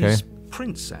 Okay. Is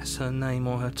Princess her name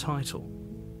or her title?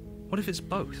 What if it's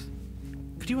both?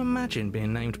 Could you imagine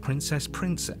being named Princess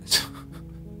Princess?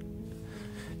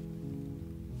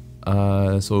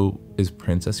 So is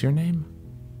Princess your name?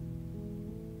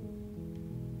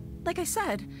 Like I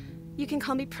said, you can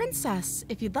call me Princess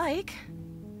if you'd like.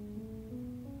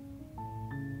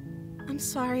 I'm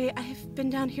sorry, I've been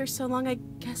down here so long, I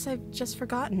guess I've just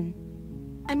forgotten.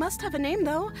 I must have a name,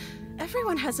 though.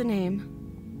 Everyone has a name.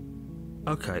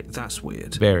 Okay, that's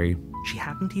weird. Very. She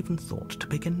hadn't even thought to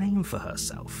pick a name for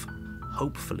herself.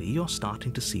 Hopefully, you're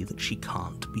starting to see that she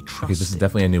can't be trusted. Okay, this is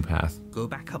definitely a new path. Go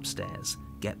back upstairs,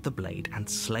 get the blade, and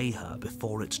slay her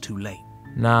before it's too late.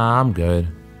 Nah, I'm good.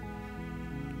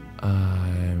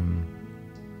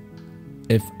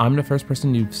 If I'm the first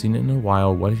person you've seen in a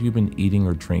while, what have you been eating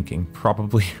or drinking?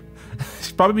 Probably,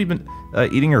 she's probably been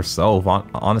eating herself,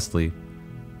 honestly.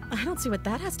 I don't see what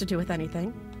that has to do with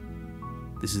anything.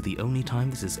 This is the only time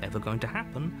this is ever going to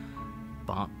happen,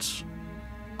 but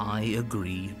I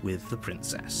agree with the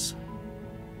princess.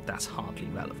 That's hardly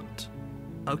relevant.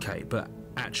 Okay, but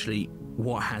actually,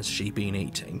 what has she been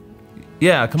eating?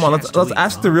 Yeah, come on, let's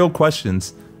ask the real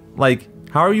questions. Like,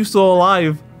 how are you still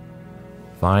alive?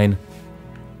 Fine.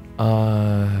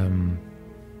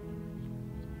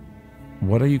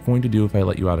 What are you going to do if I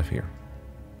let you out of here?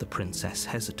 The princess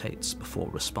hesitates before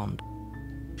responding.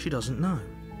 She doesn't know.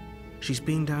 She's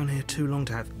been down here too long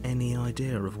to have any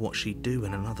idea of what she'd do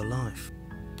in another life.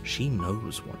 She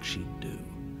knows what she'd do.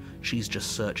 She's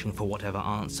just searching for whatever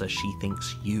answer she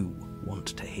thinks you want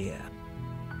to hear.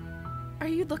 Are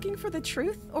you looking for the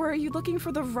truth, or are you looking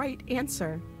for the right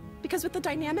answer? Because with the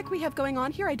dynamic we have going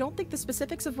on here, I don't think the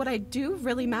specifics of what I do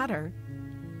really matter.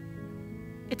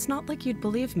 It's not like you'd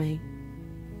believe me.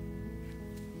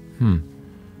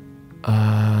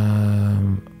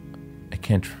 I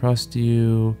can't trust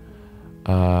you.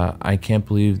 I can't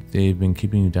believe they've been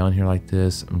keeping you down here like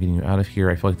this. I'm getting you out of here.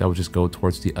 I feel like that would just go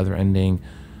towards the other ending.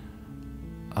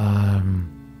 I'm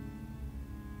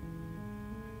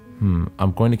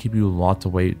going to keep you locked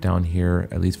away down here,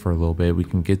 at least for a little bit. We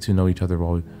can get to know each other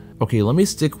while we... Okay, let me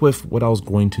stick with what I was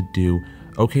going to do.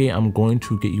 Okay, I'm going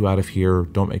to get you out of here.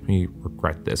 Don't make me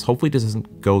regret this. Hopefully this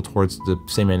doesn't go towards the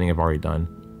same ending I've already done.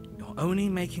 You're only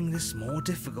making this more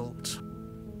difficult.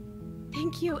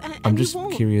 Thank you, and I'm you just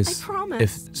won't, curious I promise.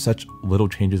 if such little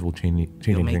changes will change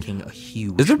You're anything. making a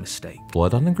huge Is there mistake.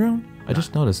 blood on the ground? I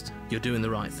just noticed. You're doing the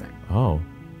right thing. Oh.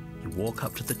 You walk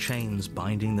up to the chains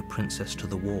binding the princess to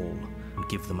the wall and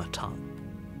give them a tug.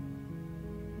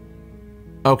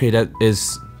 Okay, that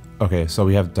is... Okay, so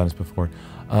we have done this before.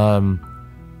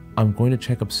 I'm going to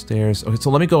check upstairs. Okay, so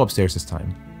let me go upstairs this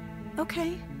time.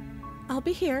 Okay, I'll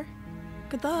be here.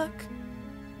 Good luck.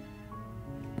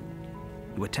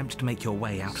 You attempt to make your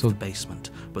way out of the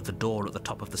basement, but the door at the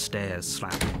top of the stairs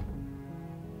slams.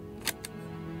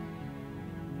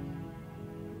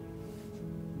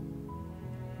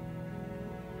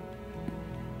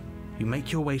 You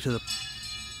make your way to the...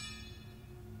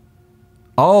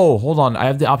 Oh, hold on. I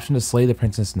have the option to slay the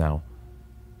princess now.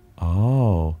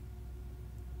 Oh.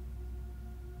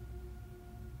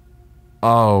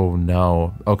 Oh,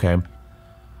 no. Okay.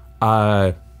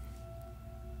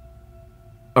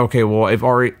 Okay, well, I've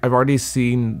already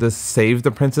seen the save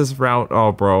the princess route.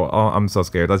 Oh, bro. Oh, I'm so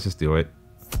scared. Let's just do it.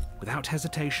 Without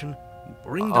hesitation, you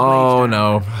bring the blade Oh, down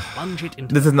no. and plunge it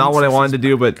into This the is not what I wanted to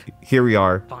do, princess's but here we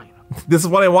are. back. Fine. This is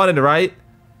what I wanted, right?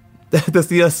 To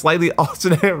see a slightly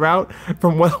alternate route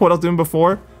from what I was doing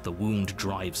before. The wound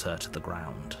drives her to the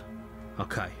ground.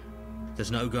 Okay.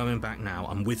 There's no going back now.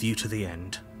 I'm with you to the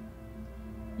end.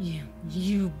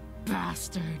 You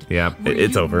bastard. Yeah, Were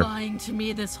it's you over. lying to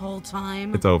me this whole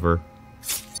time? It's over.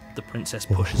 The princess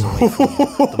pushes away from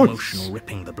you, the motion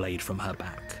ripping the blade from her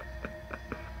back.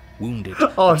 Wounded, Oh,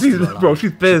 but still she's- alive, bro,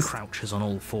 she's pissed. She crouches on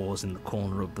all fours in the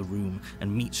corner of the room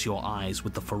and meets your eyes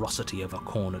with the ferocity of a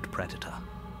cornered predator.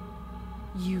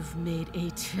 You've made a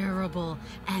terrible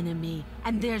enemy,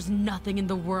 and there's nothing in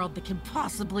the world that can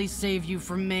possibly save you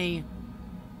from me.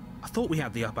 I thought we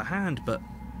had the upper hand, but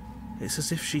it's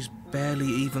as if she's barely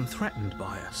even threatened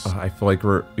by us. I feel like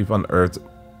we've unearthed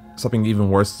something even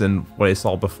worse than what I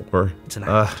saw before. It's an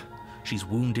act. She's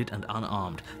wounded and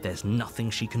unarmed. There's nothing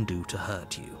she can do to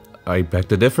hurt you. I beg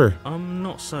to differ. I'm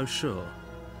not so sure.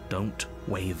 Don't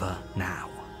waver now.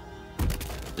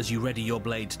 As you ready your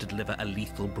blades to deliver a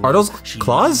lethal blow, Are those she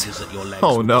claws? lunges at your legs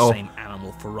Oh with no. the same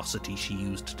animal ferocity she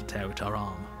used to tear at her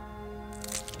arm.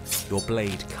 Your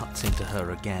blade cuts into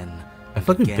her again. I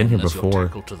feel like we've been here As you're before.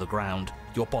 tackled to the ground,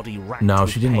 your body racked No,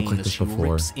 with she didn't look pain like as this she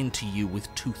before. rips into you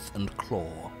with tooth and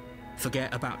claw.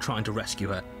 Forget about trying to rescue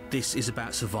her. This is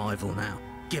about survival now.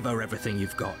 Give her everything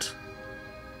you've got.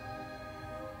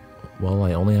 Well,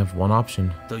 I only have one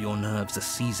option. Though your nerves are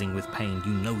seizing with pain,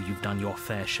 you know you've done your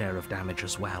fair share of damage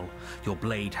as well, your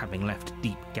blade having left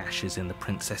deep gashes in the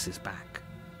princess's back.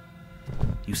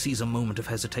 You seize a moment of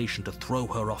hesitation to throw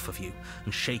her off of you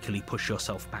and shakily push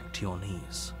yourself back to your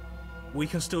knees. We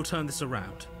can still turn this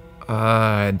around.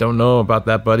 I don't know about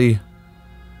that, buddy.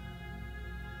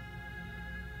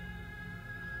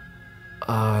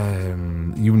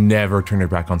 You never turn your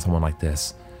back on someone like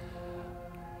this.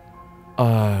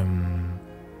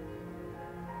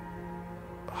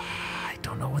 I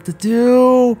don't know what to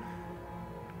do.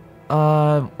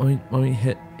 Let me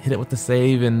hit it with the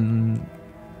save, and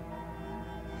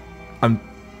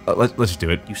let's just do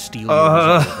it. You steal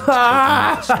your resolve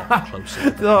and take another step closer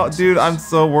to the Oh, princess. dude, I'm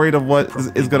so worried of what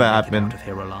Probably is gonna won't make it happen. out of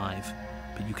here alive,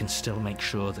 but you can still make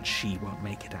sure that she won't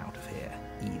make it out of here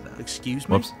either. Excuse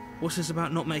me? Whoops. What's this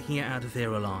about not making it out of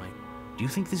here alive? Do you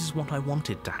think this is what I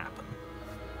wanted to happen?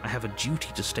 I have a duty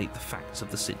to state the facts of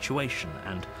the situation,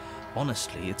 and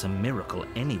honestly, it's a miracle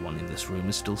anyone in this room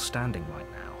is still standing right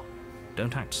now.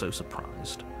 Don't act so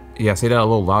surprised. Yeah, say that a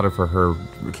little louder for her.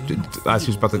 As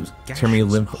she's about to tear me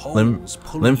limb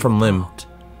from limb.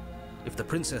 If the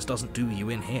princess doesn't do you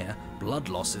in here, blood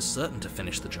loss is certain to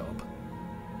finish the job.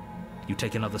 You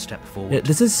take another step forward, Yeah,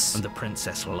 this is. and the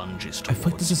princess lunges I towards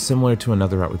feel like this you. is similar to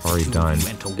another route we've already Two done. of you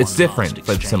enter It's one different, last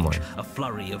but exchange, similar. A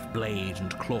flurry of blade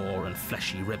and claw and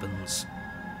fleshy ribbons,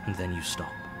 and then you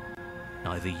stop.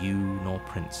 Neither you nor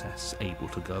princess able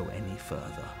to go any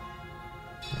further.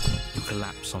 You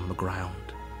collapse on the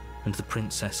ground, and the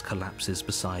princess collapses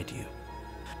beside you.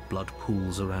 Blood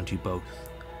pools around you both,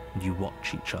 and you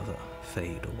watch each other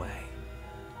fade away.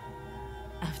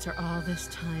 After all this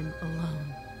time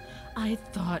alone, I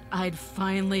thought I'd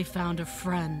finally found a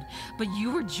friend, but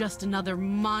you were just another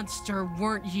monster,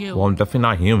 weren't you? Well, I'm definitely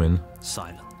not human.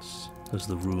 Silence as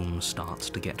the room starts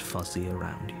to get fuzzy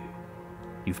around you.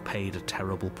 You've paid a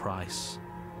terrible price,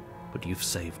 but you've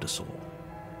saved us all.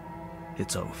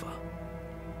 It's over.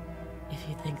 If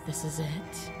you think this is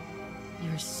it,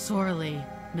 you're sorely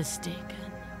mistaken.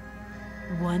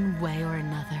 One way or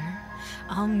another,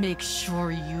 I'll make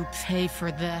sure you pay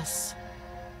for this.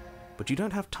 But you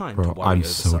don't have time to Bro, worry I'm over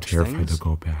so such terrified things. to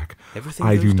go back. Everything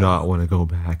I goes do not down. want to go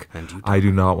back. And you I do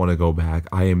don't. not want to go back.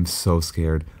 I am so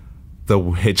scared. The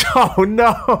witch. Oh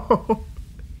no!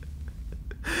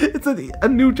 It's a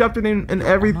new chapter name and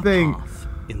everything. On a path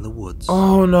in the woods.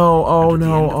 Oh no! Oh And at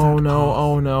the no! end of Oh that no! path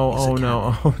Oh no! is a Oh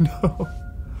no! Oh no!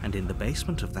 And in the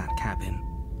basement of that cabin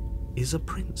is a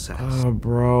princess. Oh,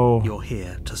 bro. You're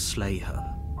here to slay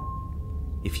her.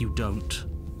 If you don't,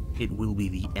 it will be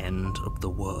the end of the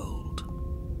world.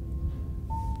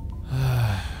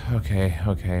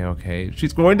 Okay.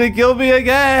 She's going to kill me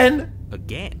again!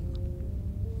 Again?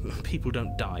 People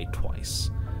don't die twice.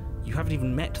 You haven't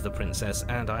even met the princess,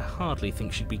 and I hardly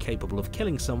think she'd be capable of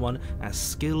killing someone as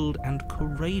skilled and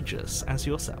courageous as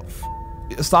yourself.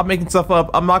 Stop making stuff up.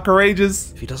 I'm not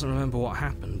courageous. If he doesn't remember what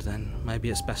happened, then maybe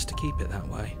it's best to keep it that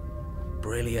way.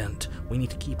 Brilliant. We need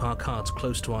to keep our cards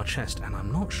close to our chest, and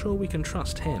I'm not sure we can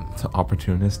trust him. It's an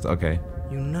opportunist. Okay.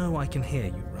 You know I can hear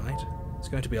you, right? It's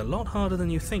going to be a lot harder than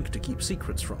you think to keep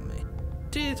secrets from me.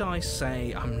 Did I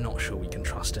say I'm not sure we can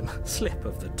trust him? Slip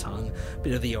of the tongue,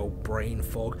 bit of the old brain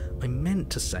fog. I meant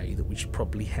to say that we should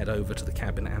probably head over to the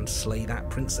cabin and slay that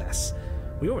princess.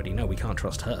 We already know we can't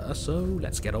trust her, so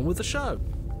let's get on with the show.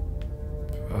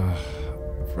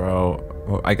 Bro,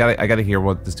 well, I gotta hear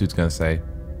what this dude's gonna say.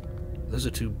 Those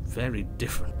are two very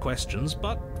different questions,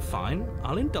 but fine,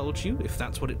 I'll indulge you if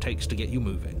that's what it takes to get you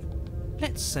moving.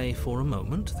 Let's say for a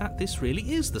moment that this really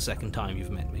is the second time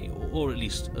you've met me, or at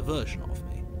least a version of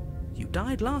me. You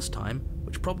died last time,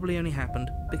 which probably only happened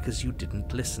because you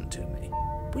didn't listen to me.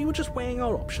 We were just weighing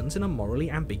our options in a morally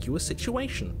ambiguous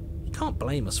situation. You can't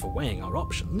blame us for weighing our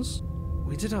options.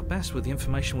 We did our best with the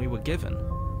information we were given,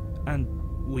 and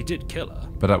We did kill her.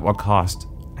 But at what cost?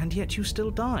 And yet you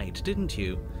still died, didn't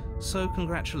you? So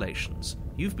congratulations.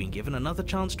 You've been given another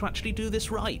chance to actually do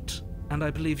this right. And I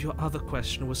believe your other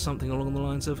question was something along the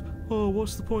lines of, oh,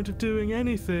 what's the point of doing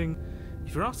anything?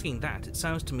 If you're asking that, it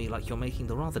sounds to me like you're making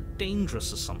the rather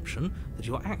dangerous assumption that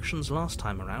your actions last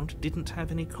time around didn't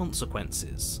have any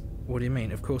consequences. What do you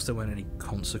mean? Of course there weren't any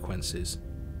consequences.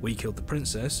 We killed the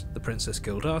princess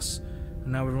killed us,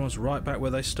 and now everyone's right back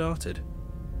where they started.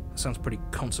 That sounds pretty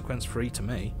consequence-free to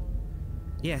me.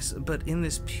 Yes, but in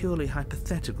this purely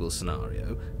hypothetical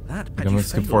scenario, that I'm going to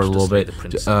skip forward a little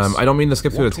bit. I don't mean to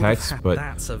skip through the text, but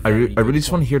I really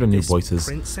just want to hear the new voices.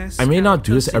 I may not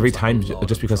do this every time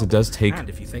just because it does take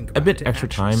a bit extra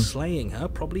time. Slaying her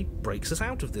probably breaks us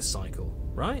out of this cycle,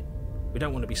 right? We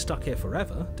don't want to be stuck here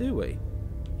forever, do we?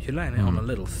 You're laying it on a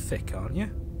little thick, aren't you?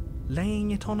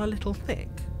 Laying it on a little thick?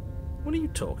 What are you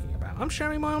talking about? I'm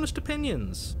sharing my honest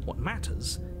opinions. What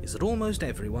matters is that almost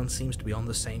everyone seems to be on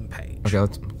the same page. Okay,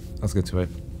 let's get to it.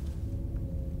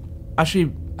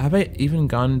 Actually, have I even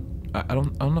gone? I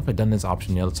don't know if I've done this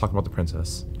option yet. Let's talk about the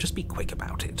princess. Just be quick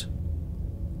about it.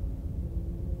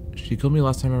 She killed me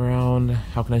last time around.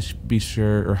 How can I be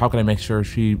sure, or how can I make sure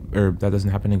that doesn't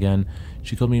happen again?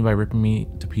 She killed me by ripping me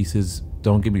to pieces.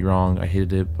 Don't get me wrong, I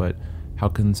hated it, but how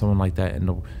can someone like that end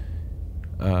up?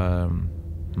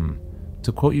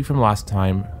 To quote you from last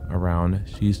time around,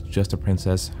 she's just a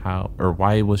princess.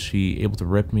 Why was she able to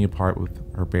rip me apart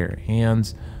with her bare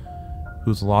hands?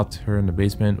 Who's locked her in the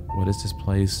basement? What is this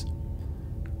place?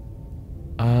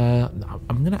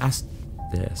 I'm gonna ask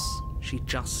this. She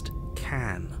just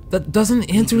can. That doesn't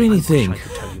answer anything. I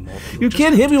could tell you more, you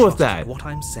can't hit me with that. What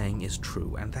I'm saying is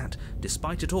true, and that,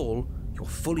 despite it all, you're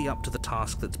fully up to the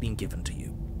task that's been given to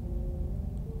you.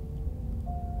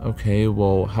 Okay,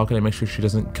 well, how can I make sure she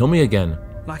doesn't kill me again?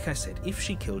 Like I said, if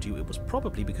she killed you, it was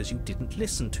probably because you didn't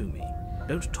listen to me.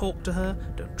 Don't talk to her,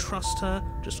 don't trust her,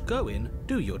 just go in,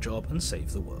 do your job, and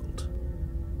save the world.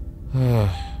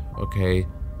 Okay.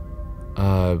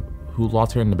 Who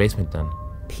locked her in the basement then?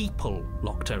 People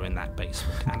locked her in that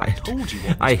basement, and I told you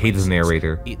what I hate this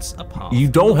narrator. It's a path. You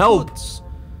don't help. Woods.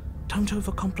 Don't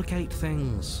overcomplicate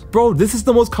things. Bro, this is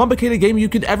the most complicated game you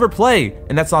could ever play,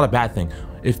 and that's not a bad thing.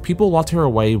 If people locked her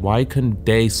away, why couldn't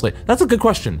they slay? That's a good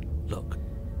question. Look,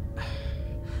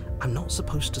 I'm not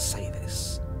supposed to say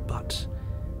this, but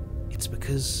it's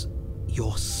because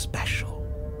you're special.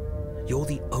 You're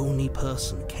the only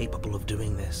person capable of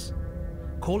doing this.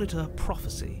 Call it a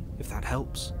prophecy, if that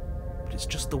helps, but it's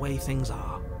just the way things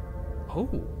are.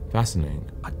 Oh. Fascinating.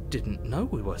 I didn't know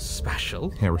we were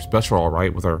special. Yeah, we're special, all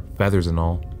right, with our feathers and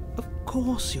all. Of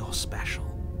course you're special.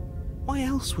 Why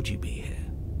else would you be here?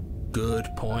 Good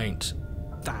point.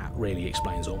 That really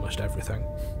explains almost everything.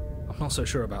 I'm not so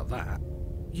sure about that.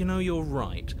 You know, you're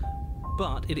right,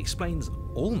 but it explains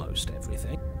almost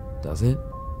everything. Does it?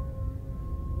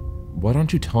 What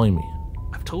aren't you telling me?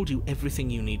 I've told you everything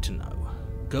you need to know.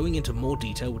 Going into more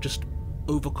detail would just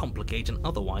overcomplicate an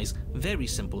otherwise very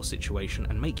simple situation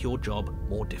and make your job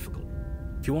more difficult.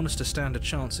 If you want us to stand a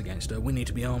chance against her, we need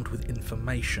to be armed with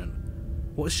information.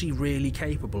 What is she really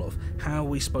capable of? How are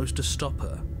we supposed to stop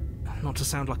her? Not to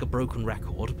sound like a broken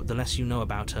record, but the less you know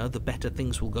about her, the better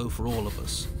things will go for all of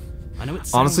us. I know it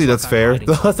sounds honestly, that's fair.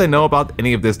 The less I know about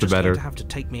any of this, the better. You're just going to have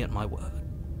to take me at my word.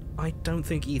 I don't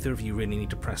think either of you really need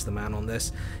to press the man on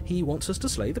this. He wants us to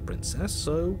slay the princess,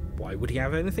 so why would he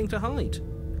have anything to hide?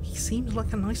 He seems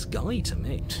like a nice guy to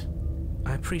me.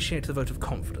 I appreciate the vote of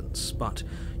confidence, but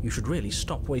you should really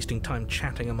stop wasting time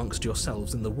chatting amongst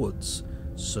yourselves in the woods.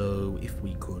 So, if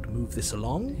we could move this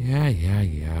along?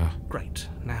 Yeah. Great.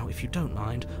 Now, if you don't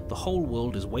mind, the whole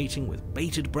world is waiting with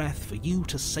bated breath for you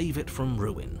to save it from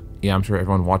ruin. Yeah, I'm sure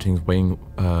everyone watching is waiting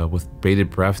with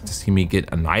bated breath to see me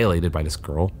get annihilated by this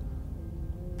girl.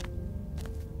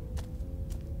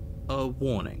 A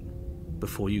warning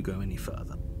before you go any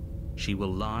further. She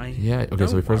will lie. Yeah, okay,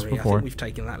 so we've heard this before. I think we've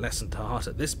taken that lesson to heart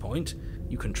at this point.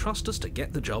 You can trust us to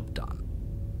get the job done.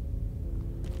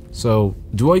 So,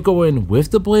 do I go in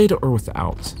with the blade or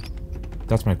without?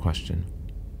 That's my question.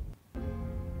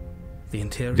 The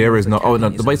interior there is no. Oh no,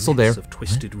 the blade's still there. Of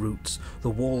twisted roots, the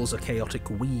walls a chaotic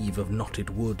weave of knotted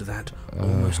wood that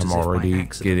almost I'm as if already by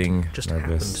accident, getting just nervous.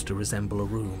 happens to resemble a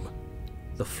room.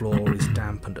 The floor is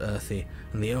damp and earthy,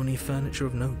 and the only furniture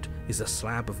of note is a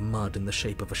slab of mud in the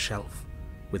shape of a shelf,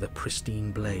 with a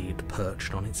pristine blade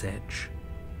perched on its edge.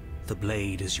 The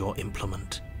blade is your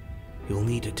implement. You'll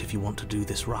need it if you want to do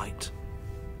this right.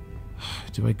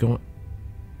 Do I go?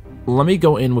 Let me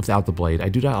go in without the blade. I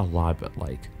do that a lot, but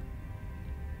like,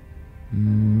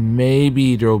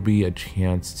 maybe there'll be a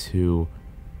chance to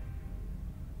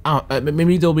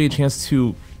maybe there'll be a chance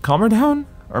to calm her down,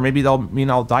 or maybe that'll mean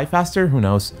I'll die faster. Who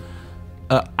knows?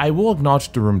 I will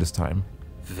acknowledge the room this time.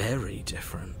 Very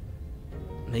different.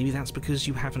 Maybe that's because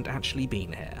you haven't actually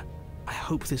been here. I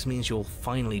hope this means you'll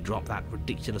finally drop that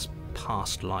ridiculous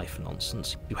past life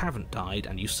nonsense. You haven't died,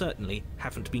 and you certainly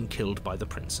haven't been killed by the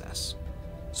princess.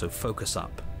 So focus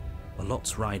up. A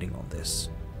lot's riding on this.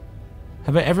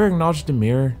 Have I ever acknowledged the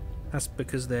mirror? That's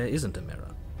because there isn't a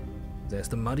mirror. There's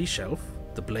the muddy shelf,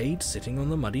 the blade sitting on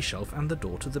the muddy shelf, and the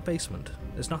door to the basement.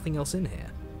 There's nothing else in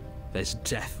here. There's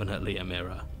definitely a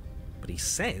mirror. But he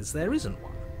says there isn't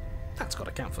one. That's got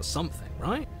to count for something,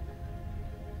 right?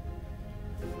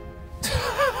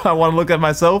 I want to look at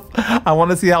myself. I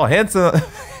want to see how handsome,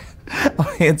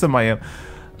 I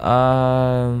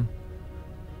am.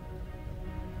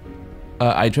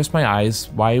 I adjust my eyes.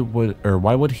 Why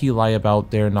would he lie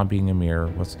about there not being a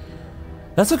mirror?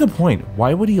 That's a good point.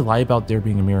 Why would he lie about there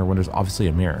being a mirror when there's obviously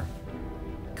a mirror?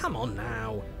 Come on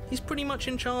now. He's pretty much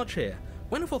in charge here.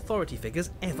 When have authority figures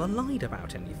ever lied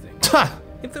about anything?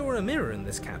 If there were a mirror in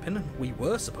this cabin and we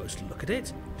were supposed to look at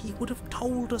it, he would have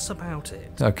told us about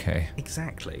it. Okay.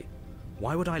 Exactly.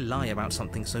 Why would I lie about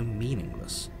something so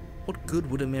meaningless? What good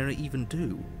would a mirror even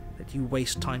do? That you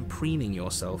waste time preening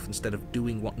yourself instead of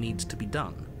doing what needs to be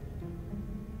done.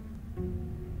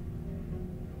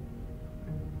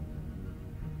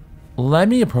 Let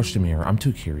me approach the mirror. I'm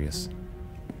too curious.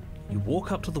 You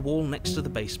walk up to the wall next to the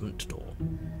basement door.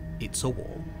 It's a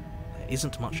wall. There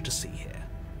isn't much to see here.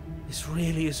 This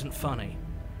really isn't funny.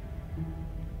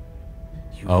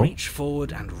 You reach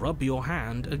forward and rub your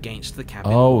hand against the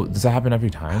cabin. Oh, does that happen every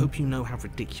I time? hope you know how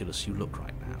ridiculous you look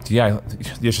right now. Yeah,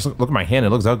 just look at my hand. It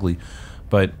looks ugly.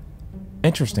 But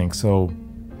interesting. So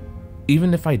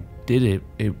even if I did it,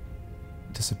 it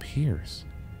disappears.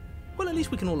 Well, at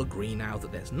least we can all agree now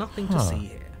that there's nothing to see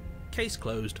here. Case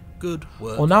closed. Good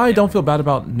work. Well, now I don't feel bad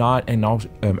about not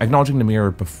acknowledging the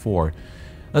mirror before.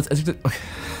 Let's enter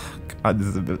God, this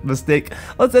is a mistake.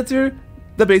 Let's enter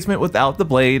the basement without the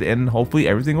blade, and hopefully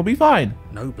everything will be fine.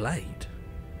 No blade.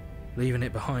 Leaving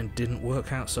it behind didn't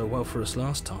work out so well for us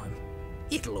last time.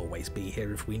 It'll always be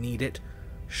here if we need it.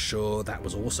 Sure, that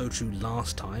was also true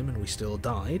last time and we still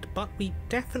died, but we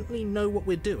definitely know what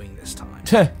we're doing this time.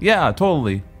 Yeah,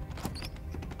 totally.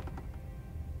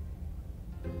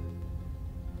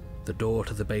 The door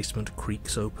to the basement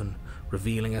creaks open,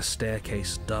 revealing a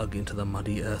staircase dug into the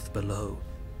muddy earth below.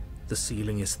 The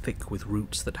ceiling is thick with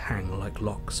roots that hang like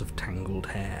locks of tangled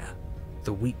hair.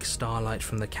 The weak starlight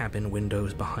from the cabin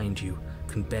windows behind you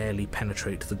can barely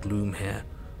penetrate the gloom here,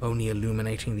 only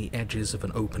illuminating the edges of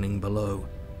an opening below.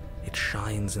 It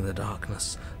shines in the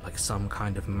darkness like some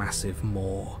kind of massive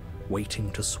maw,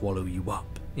 waiting to swallow you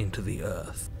up into the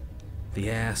earth. The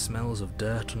air smells of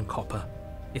dirt and copper.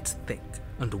 It's thick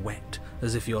and wet,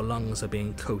 as if your lungs are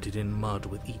being coated in mud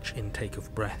with each intake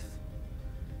of breath.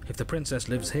 If the princess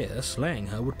lives here, slaying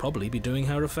her would probably be doing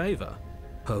her a favor.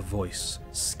 Her voice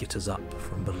skitters up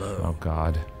from below. Oh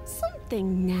God.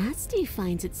 Something nasty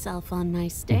finds itself on my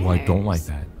stairs. Oh, I don't like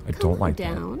that. I don't like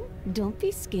that. Calm down. Don't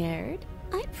be scared.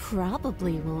 I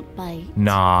probably won't bite.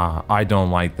 Nah, I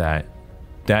don't like that.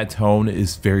 That tone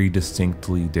is very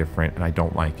distinctly different, and I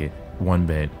don't like it one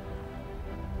bit.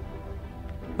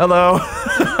 Hello.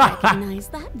 I recognize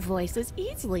that voice as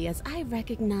easily as I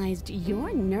recognized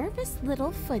your nervous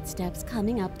little footsteps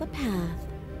coming up the path.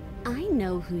 I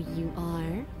know who you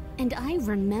are, and I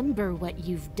remember what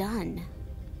you've done.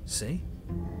 See?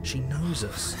 She knows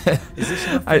us. Is this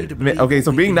enough for you to believe okay, what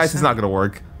so we've being been nice is not saying? gonna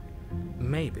work.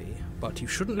 Maybe, but you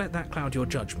shouldn't let that cloud your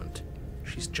judgment.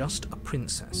 She's just a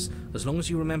princess. As long as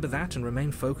you remember that and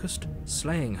remain focused,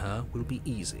 slaying her will be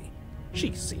easy.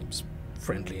 She seems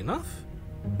friendly enough.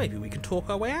 Maybe we can talk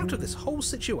our way out of this whole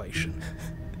situation.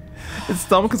 It's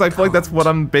dumb because I feel like that's what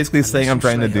I'm basically saying I'm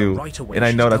trying to do, Right away, and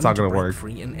I know she's that's not going gonna to break work.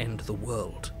 free and end the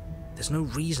world. There's no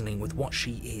reasoning with what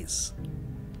she is.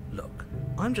 Look,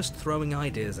 I'm just throwing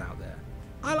ideas out there.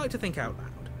 I like to think out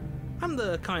loud. I'm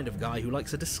the kind of guy who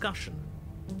likes a discussion.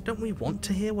 Don't we want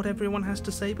to hear what everyone has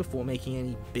to say before making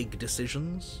any big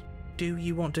decisions? Do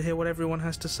you want to hear what everyone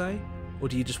has to say? Or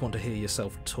do you just want to hear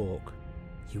yourself talk?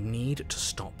 You need to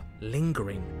stop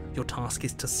lingering. Your task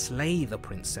is to slay the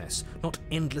princess, not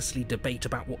endlessly debate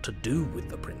about what to do with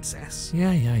the princess.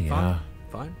 Yeah.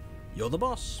 Fine. You're the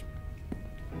boss.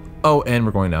 Oh, and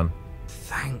we're going down.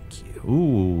 Thank you.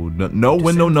 Ooh, no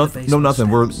window, no nothing.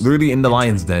 We're literally in the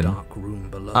lion's den. Dark room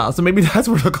below. So maybe that's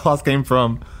where the claws came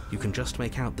from. You can just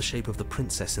make out the shape of the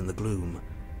princess in the gloom.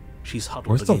 She's huddled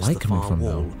Where's the against light the coming far from,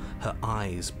 wall, though? her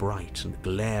eyes bright and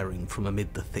glaring from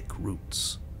amid the thick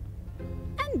roots.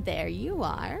 And there you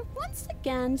are, once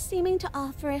again seeming to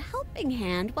offer a helping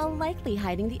hand while likely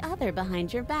hiding the other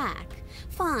behind your back.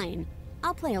 Fine,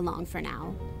 I'll play along for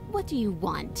now. What do you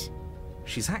want?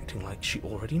 She's acting like she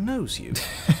already knows you.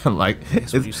 Like,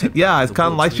 Guess what you said yeah, about it's the kind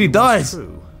of woods like she really was does.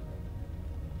 true.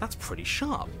 That's pretty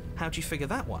sharp. How'd you figure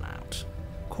that one out?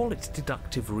 Call it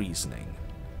deductive reasoning.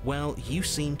 Well, you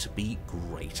seem to be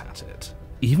great at it.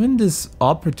 Even this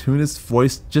opportunist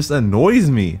voice just annoys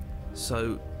me.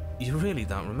 So, you really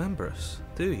don't remember us,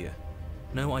 do you?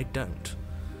 No, I don't.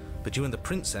 But you and the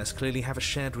princess clearly have a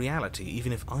shared reality,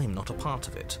 even if I'm not a part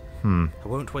of it. I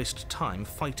won't waste time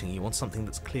fighting you on something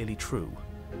that's clearly true.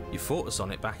 You fought us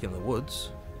on it back in the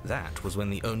woods. That was when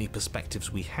the only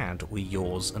perspectives we had were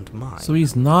yours and mine. So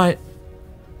he's not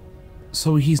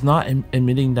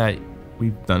admitting that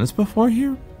we've done this before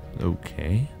here?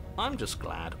 Okay. I'm just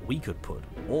glad we could put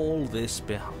all this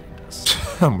behind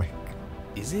us. Oh my.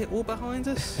 Is it all behind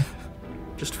us?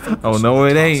 Just focus Oh no,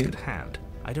 on it the ain't. task at hand.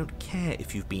 I don't care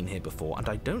if you've been here before, and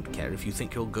I don't care if you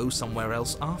think you'll go somewhere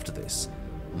else after this.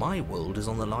 My world is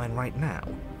on the line right now,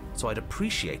 so I'd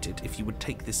appreciate it if you would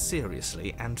take this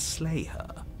seriously and slay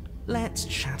her. Let's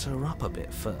chat her up a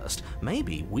bit first.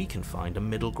 Maybe we can find a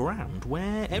middle ground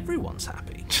where everyone's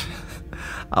happy.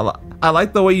 I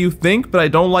like the way you think, but I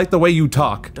don't like the way you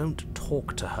talk. Don't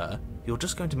talk to her. You're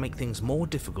just going to make things more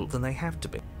difficult than they have to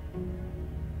be.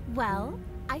 Well,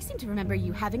 I seem to remember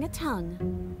you having a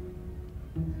tongue.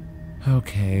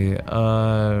 Okay,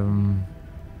 I'm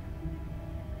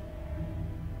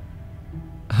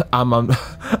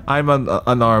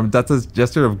unarmed. That's a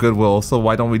gesture of goodwill, so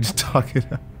why don't we just talk it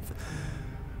out?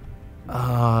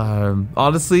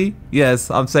 Honestly,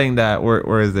 yes, I'm saying that.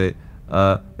 Where is it?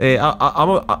 Hey,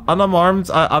 I'm unarmed.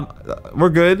 We're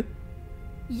good.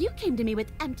 You came to me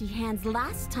with empty hands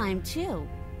last time, too.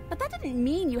 But that didn't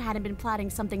mean you hadn't been plotting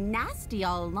something nasty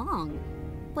all along.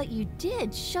 What you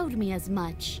did showed me as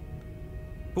much.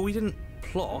 But we didn't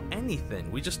plot anything.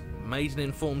 We just made an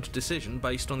informed decision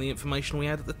based on the information we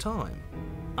had at the time.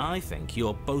 I think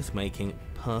you're both making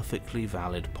perfectly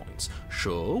valid points.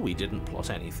 Sure, we didn't plot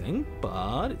anything,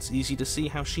 but it's easy to see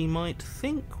how she might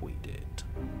think we did.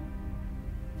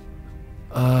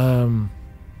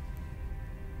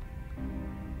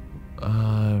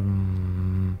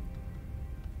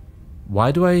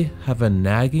 Why do I have a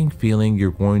nagging feeling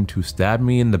you're going to stab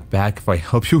me in the back if I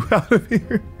help you out of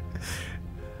here?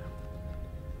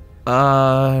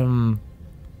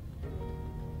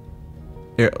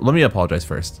 Here, let me apologize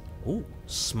first. Ooh,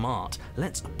 smart.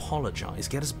 Let's apologize.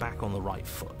 Get us back on the right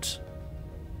foot.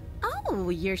 Oh,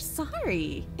 you're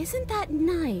sorry. Isn't that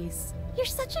nice? You're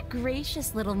such a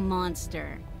gracious little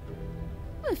monster.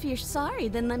 If you're sorry,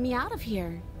 then let me out of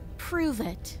here. Prove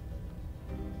it.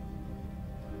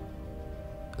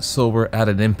 So we're at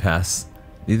an impasse.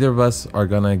 Neither of us are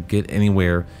gonna get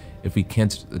anywhere if we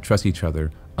can't trust each other,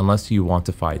 unless you want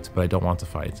to fight, but I don't want to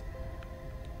fight.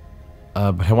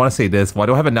 But I want to say this. Why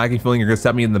do I have a nagging feeling you're gonna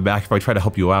stab me in the back if I try to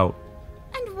help you out?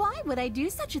 And why would I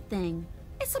do such a thing?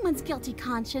 Is someone's guilty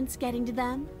conscience getting to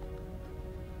them?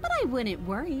 But I wouldn't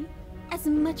worry. As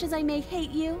much as I may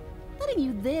hate you, letting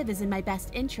you live is in my best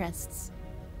interests.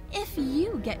 If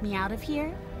you get me out of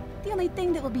here, the only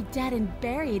thing that will be dead and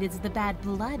buried is the bad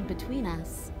blood between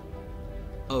us.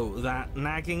 Oh, that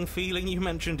nagging feeling you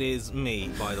mentioned is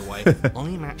me, by the way.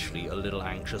 I'm actually a little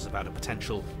anxious about a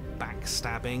potential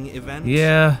backstabbing event.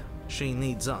 Yeah. She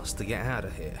needs us to get out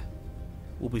of here.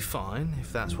 We'll be fine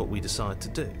if that's what we decide to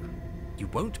do. You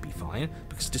won't be fine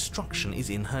because destruction is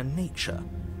in her nature.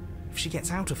 If she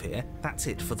gets out of here, that's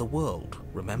it for the world,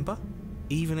 remember?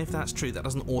 Even if that's true, that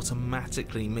doesn't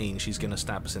automatically mean she's gonna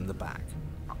stab us in the back.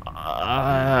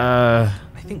 I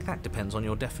think that depends on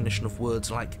your definition of words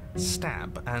like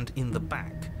stab and in the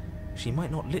back. She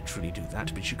might not literally do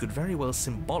that, but she could very well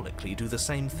symbolically do the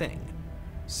same thing.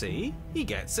 See? He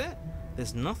gets it.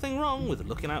 There's nothing wrong with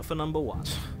looking out for number one.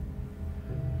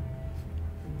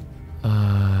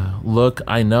 Look,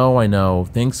 I know.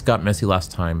 Things got messy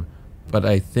last time, but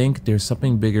I think there's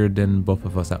something bigger than both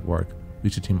of us at work. We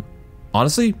should team.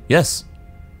 Honestly, yes.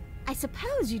 I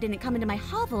suppose you didn't come into my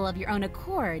hovel of your own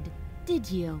accord, did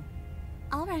you?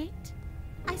 All right.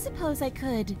 I suppose I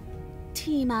could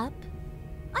team up.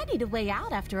 I need a way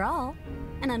out after all,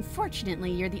 and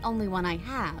unfortunately you're the only one I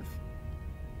have.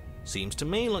 Seems to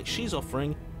me like she's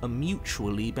offering a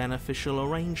mutually beneficial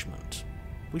arrangement.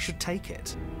 We should take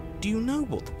it. Do you know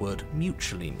what the word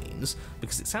mutually means?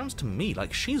 Because it sounds to me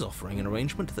like she's offering an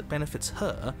arrangement that benefits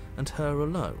her and her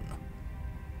alone.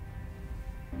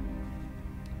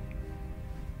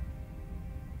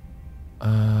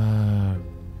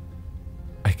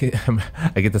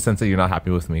 I get the sense that you're not happy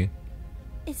with me.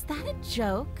 Is that a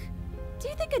joke? Do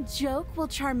you think a joke will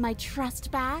charm my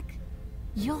trust back?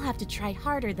 You'll have to try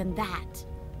harder than that.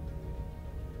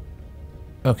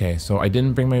 Okay, so I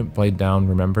didn't bring my blade down,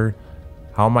 remember?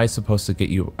 How am I supposed to get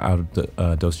you out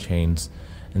of those chains?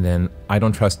 And then I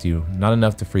don't trust you, not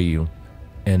enough to free you.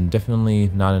 And definitely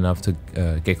not enough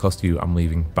to get close to you. I'm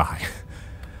leaving. Bye.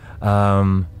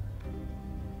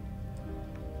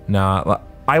 Nah,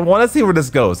 I want to see where this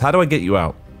goes. How do I get you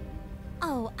out?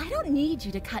 Oh, I don't need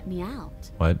you to cut me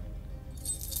out. What?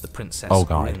 The princess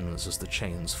God. grins as the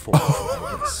chains fall from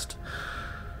her wrist.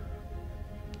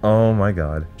 Oh my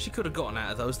god. She could have gotten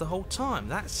out of those the whole time.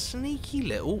 That sneaky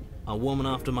little... A woman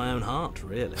after my own heart,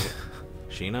 really.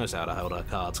 She knows how to hold her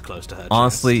cards close to her chest.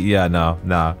 Honestly, yeah,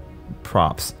 nah.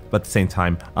 Props. But at the same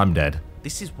time, I'm dead.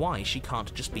 This is why she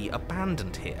can't just be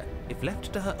abandoned here. If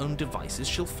left to her own devices,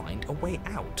 she'll find a way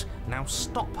out. Now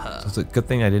stop her. It's a good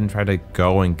thing I didn't try to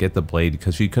go and get the blade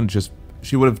because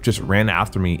she would have just ran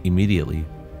after me immediately.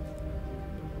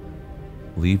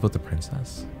 Leave with the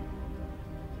princess?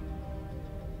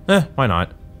 Why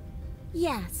not?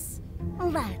 Yes,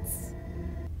 let's.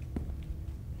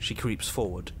 She creeps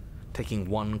forward, taking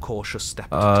one cautious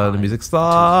step at a time. The music until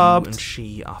stopped. you and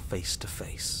she are face to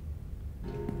face.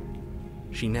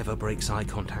 She never breaks eye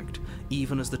contact,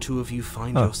 even as the two of you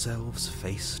find yourselves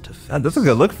face to face. That's a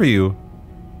good look for you.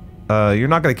 You're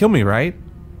not gonna kill me, right?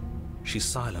 She's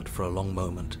silent for a long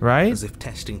moment, Right? as if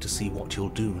testing to see what you'll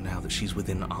do now that she's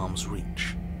within arm's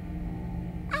reach.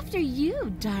 After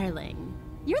you, darling.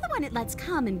 You're the one it lets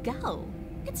come and go.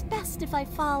 It's best if I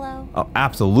follow. Oh,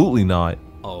 absolutely not.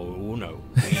 Oh, no.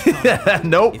 We can't.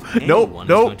 Nope, If anyone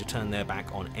is going to turn their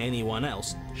back on anyone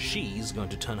else, she's going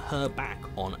to turn her back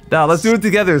on Now, let's us. do it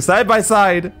together, side by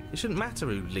side. It shouldn't matter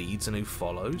who leads and who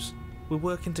follows. We're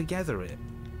working together here.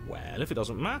 Well, if it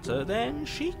doesn't matter, then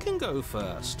she can go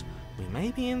first. We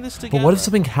may be in this together. But what if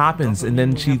something happens and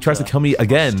then she tries to kill me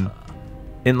again?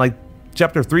 In like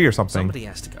chapter 3 or something. Somebody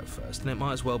has to go first, and it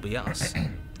might as well be us.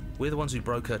 We're the ones who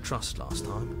broke her trust last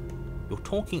time. You're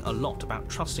talking a lot about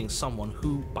trusting someone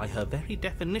who, by her very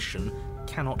definition,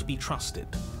 cannot be trusted.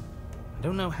 I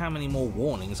don't know how many more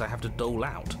warnings I have to dole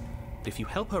out, but if you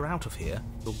help her out of here,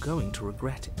 you're going to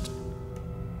regret it.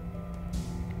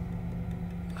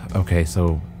 Okay,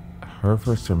 so her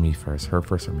first or me first? Her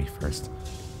first or me first?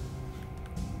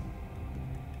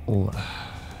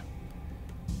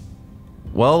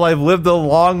 Well, I've lived a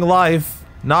long life.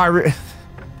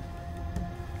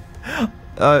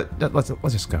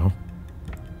 Let's just go.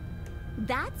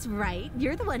 That's right.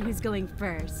 You're the one who's going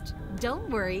first. Don't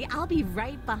worry, I'll be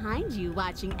right behind you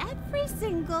watching every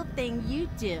single thing you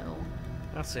do.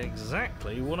 That's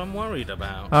exactly what I'm worried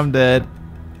about. I'm dead.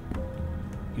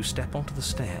 You step onto the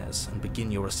stairs and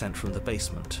begin your ascent from the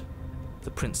basement.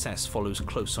 The princess follows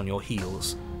close on your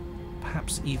heels,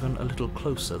 perhaps even a little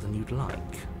closer than you'd like.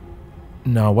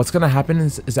 No, what's gonna happen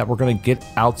is that we're gonna get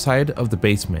outside of the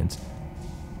basement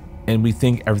and we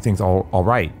think everything's all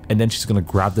right. And then she's gonna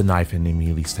grab the knife and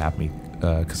immediately stab me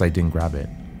because I didn't grab it.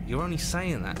 You're only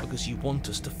saying that because you want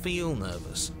us to feel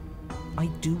nervous. I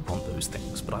do want those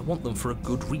things, but I want them for a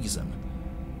good reason.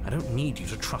 I don't need you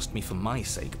to trust me for my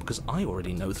sake because I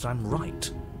already know that I'm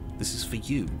right. This is for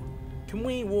you. Can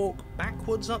we walk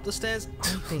backwards up the stairs? I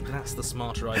think that's the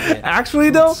smarter idea. Actually,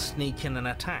 though, Sneak in and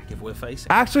attack if we're facing.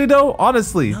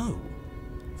 honestly. No.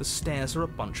 The stairs are a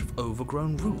bunch of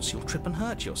overgrown roots. You'll trip and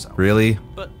hurt yourself. Really?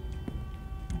 But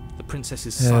The princess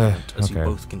is silent as you okay.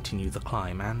 both continue the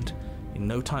climb, and in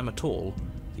no time at all,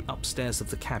 the upstairs of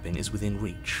the cabin is within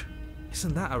reach.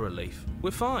 isn't that a relief?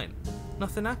 We're fine.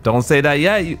 Nothing happened. Don't say that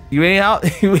yet. You ain't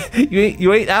out.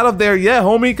 you ain't out of there yet,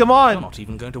 homie. Come You're on. not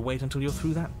even going to wait until you're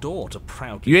through that door to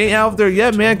proudly... You ain't out of there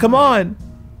yet, man. Come on.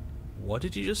 What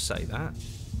did you just say that?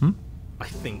 I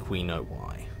think we know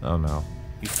why. Oh no.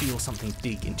 You feel something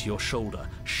dig into your shoulder,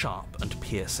 sharp and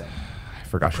piercing. I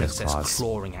forgot she has Princess claws.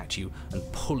 clawing at you and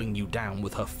pulling you down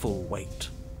with her full weight.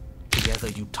 Together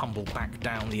you tumble back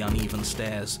down the uneven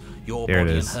stairs, your There it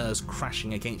body and is. hers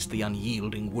crashing against the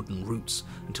unyielding wooden roots,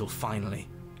 until finally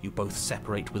you both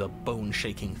separate with a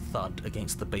bone-shaking thud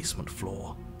against the basement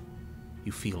floor.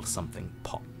 You feel something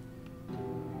pop.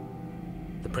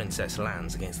 The princess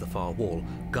lands against the far wall,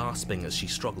 gasping as she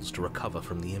struggles to recover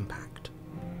from the impact.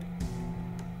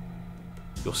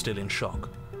 You're still in shock,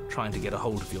 trying to get a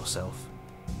hold of yourself.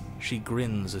 She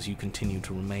grins as you continue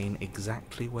to remain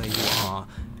exactly where you are,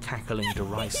 cackling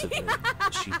derisively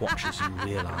as she watches you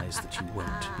realize that you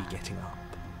won't be getting up.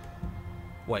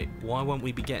 Wait, why won't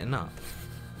we be getting up?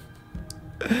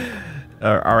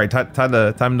 All right, time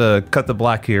to cut the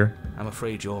black here. I'm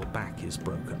afraid your back is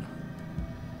broken.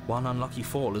 One unlucky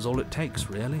fall is all it takes,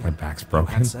 really. My back's You've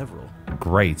broken. had several.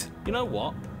 great. You know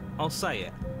what? I'll say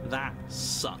it. That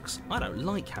sucks. I don't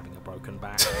like having a broken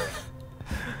back.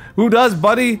 Who does,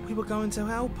 buddy? We were going to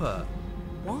help her.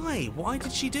 Why? Why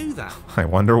did she do that? I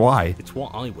wonder why. It's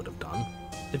what I would have done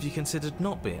if you considered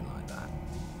not being like that.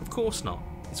 Of course not.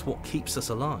 It's what keeps us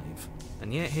alive.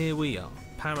 And yet here we are,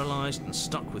 paralysed and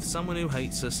stuck with someone who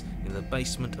hates us in the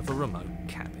basement of a remote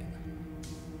cabin.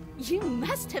 You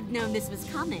must have known this was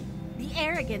coming. The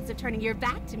arrogance of turning your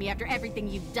back to me after everything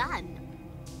you've done.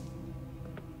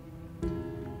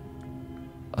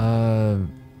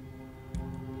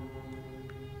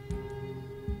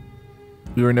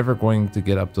 We were never going to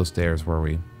get up those stairs, were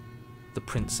we? The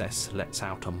princess lets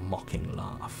out a mocking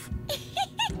laugh.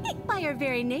 By our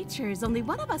very natures, only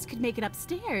one of us could make it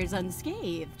upstairs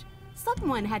unscathed.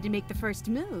 Someone had to make the first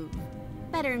move.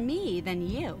 Better me than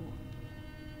you.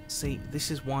 See,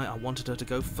 this is why I wanted her to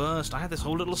go first. I had this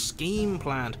whole little scheme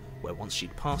planned, where once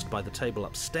she'd passed by the table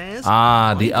upstairs...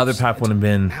 the other path would have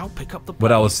been now pick up the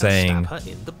what I was blade saying. and stab her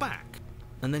in the back.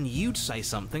 And then you'd say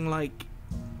something like,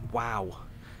 wow,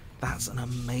 that's an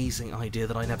amazing idea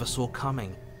that I never saw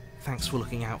coming. Thanks for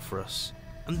looking out for us.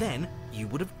 And then you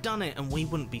would have done it and we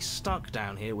wouldn't be stuck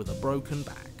down here with a broken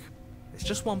back. There's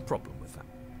just one problem with that.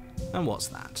 And what's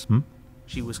that?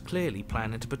 She was clearly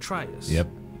planning to betray us. Yep.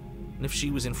 And if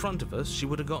she was in front of us, she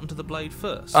would have gotten to the blade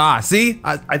first. See?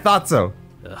 I thought so.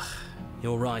 Ugh,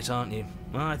 you're right, aren't you?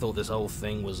 I thought this whole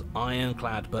thing was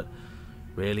ironclad, but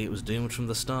really it was doomed from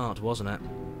the start, wasn't it?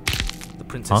 The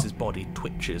princess's body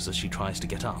twitches as she tries to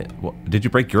get up. Did you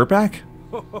break your back?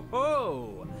 Ho, ho,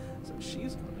 ho! So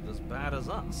she's got it as bad as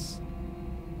us.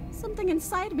 Something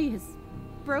inside me is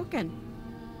broken.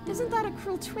 Isn't that a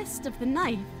cruel twist of the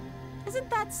knife? Isn't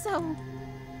that so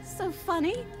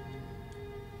funny?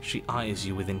 She eyes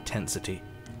you with intensity,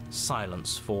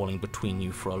 silence falling between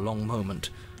you for a long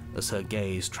moment as her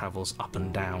gaze travels up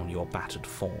and down your battered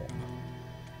form.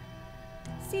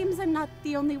 Seems I'm not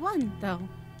the only one, though.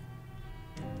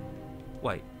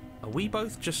 Wait, are we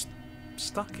both just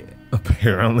stuck here?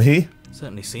 Apparently.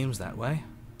 Certainly seems that way.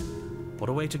 What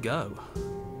a way to go.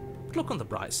 But look on the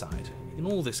bright side. In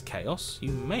all this chaos,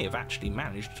 you may have actually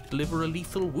managed to deliver a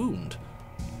lethal wound.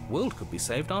 The world could be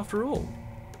saved after all.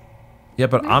 Yeah,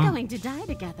 but We're going to die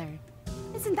together.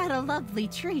 Isn't that a lovely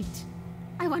treat?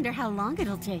 I wonder how long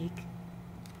it'll take.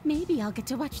 Maybe I'll get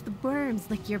to watch the worms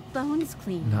lick your bones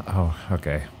clean. No, oh,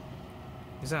 okay.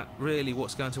 Is that really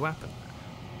what's going to happen?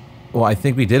 Well, I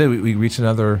think we did it. We reached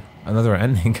another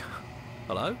ending.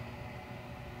 Hello?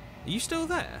 Are you still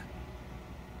there?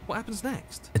 What happens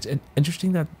next? It's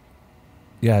interesting that,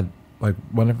 yeah, like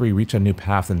whenever we reach a new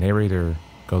path, the narrator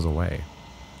goes away.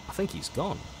 I think he's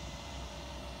gone.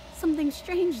 Something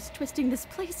strange is twisting this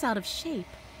place out of shape.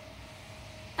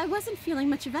 I wasn't feeling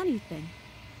much of anything,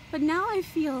 but now I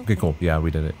feel... Okay, cool. Yeah,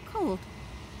 we did it. Cold.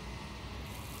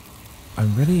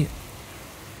 I'm really...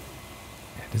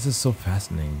 This is so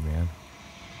fascinating, man.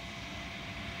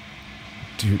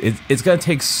 Dude, it's gonna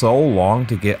take so long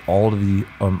to get all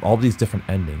of these different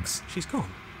endings. She's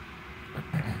gone.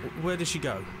 Where did she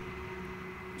go?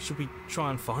 Should we try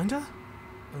and find her?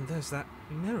 And there's that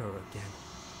mirror again.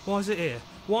 Why is it here?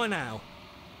 Why now?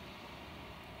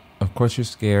 Of course you're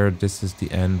scared. This is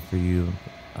the end for you.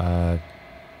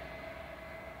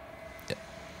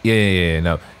 Yeah,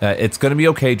 no. It's gonna be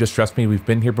okay. Just trust me. We've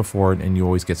been here before, and you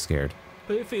always get scared.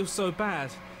 But it feels so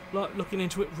bad. Like looking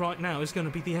into it right now is going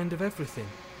to be the end of everything.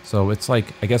 So it's like,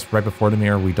 I guess right before the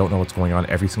mirror, we don't know what's going on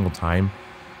every single time,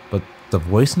 but the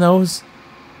voice knows,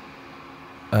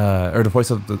 or the voice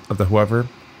of the whoever,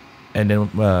 and then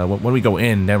when we go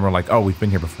in, then we're like, oh, we've been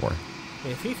here before.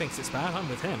 If he thinks it's bad, I'm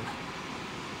with him.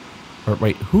 Or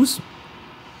wait,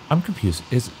 I'm confused.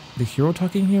 Is the hero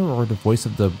talking here, or the voice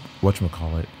of the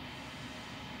whatchamacallit?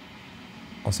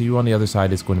 I'll see you on the other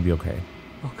side. It's going to be okay.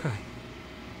 Okay.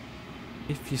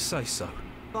 If you say so.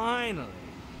 Finally,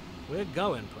 we're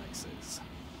going places.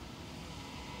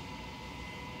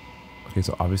 Okay,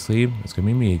 so obviously it's gonna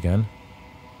be me again.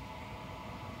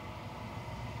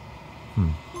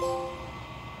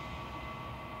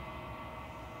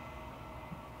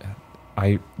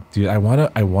 I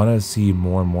wanna see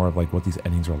more and more of like what these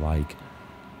endings are like.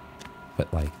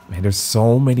 But like, man, there's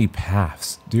so many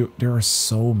paths. There are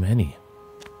so many.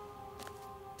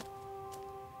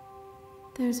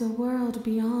 There's a world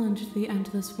beyond the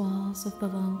endless walls of the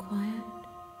long quiet.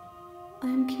 I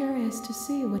am curious to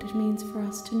see what it means for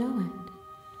us to know it.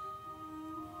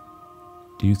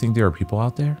 Do you think there are people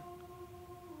out there?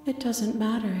 It doesn't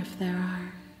matter if there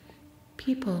are.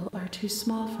 People are too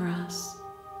small for us.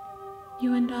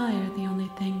 You and I are the only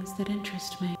things that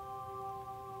interest me.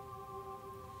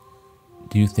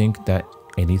 Do you think that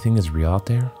anything is real out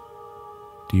there?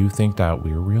 Do you think that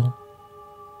we're real?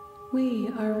 We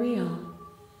are real.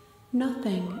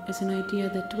 Nothing is an idea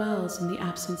that dwells in the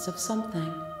absence of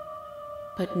something,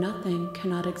 but nothing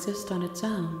cannot exist on its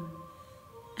own,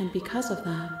 and because of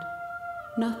that,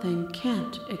 nothing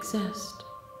can't exist.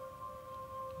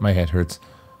 My head hurts.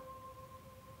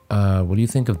 What do you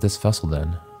think of this vessel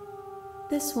then?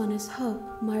 This one is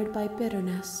hope marred by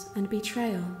bitterness and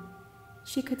betrayal.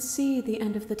 She could see the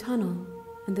end of the tunnel,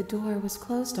 and the door was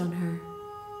closed on her.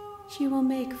 She will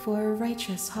make for a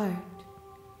righteous heart.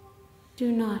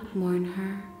 Do not mourn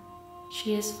her.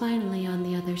 She is finally on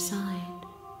the other side.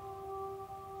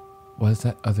 What is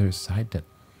that other side then?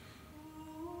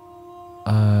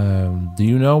 Do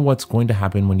you know what's going to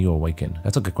happen when you awaken?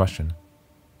 That's a good question.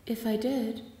 If I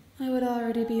did, I would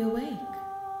already be awake.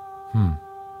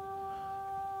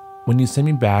 When you send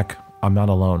me back, I'm not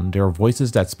alone. There are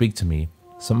voices that speak to me.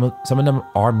 Some of them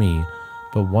are me,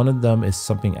 but one of them is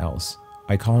something else.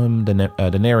 I call him the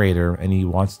narrator, and he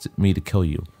wants me to kill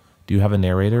you. Do you have a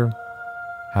narrator?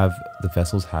 Have the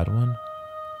vessels had one?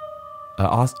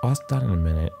 I'll ask that in a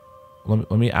minute.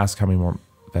 Let me ask how many more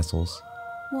vessels.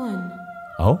 1.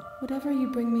 Oh? Whatever you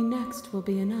bring me next will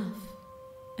be enough,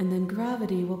 and then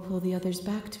gravity will pull the others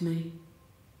back to me.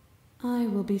 I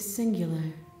will be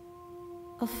singular.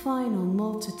 A final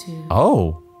multitude.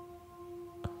 Oh.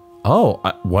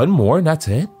 One more and that's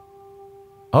it?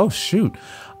 Oh, shoot.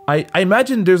 I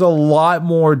imagine there's a lot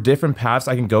more different paths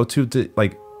I can go to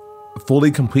like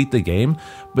fully complete the game.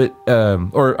 But,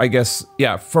 or I guess,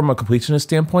 yeah, from a completionist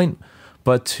standpoint.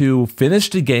 But to finish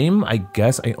the game, I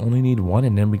guess I only need one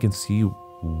and then we can see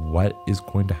what is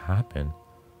going to happen.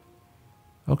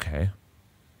 Okay.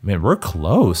 Man, we're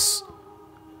close.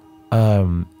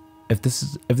 If this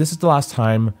is the last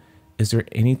time, is there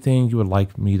anything you would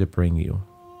like me to bring you?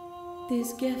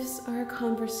 These gifts are a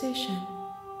conversation,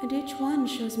 and each one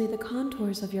shows me the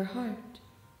contours of your heart.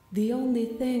 The only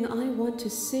thing I want to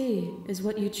see is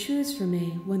what you choose for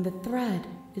me when the thread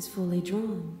is fully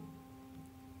drawn.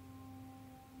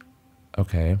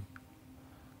 Okay.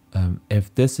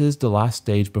 If this is the last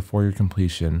stage before your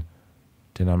completion,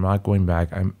 then I'm not going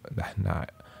back. I'm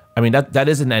not. I mean, that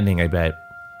is an ending, I bet,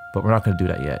 but we're not going to do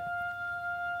that yet.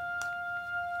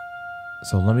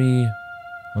 So let me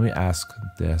ask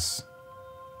this.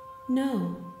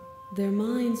 No, their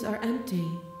minds are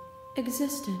empty,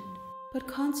 existent, but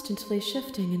constantly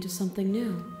shifting into something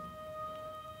new.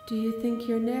 Do you think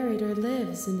your narrator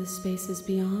lives in the spaces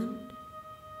beyond?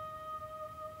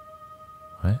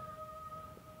 What?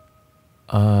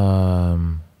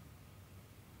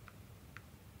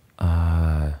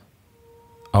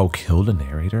 Oh, kill the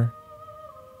narrator?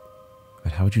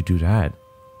 But how would you do that?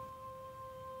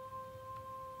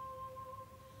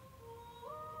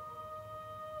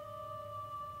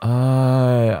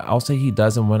 I'll say he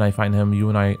does, and when I find him, you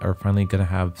and I are finally gonna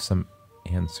have some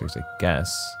answers, I guess.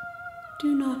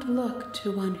 Do not look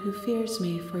to one who fears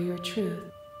me for your truth.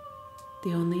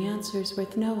 The only answers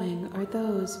worth knowing are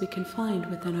those we can find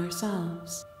within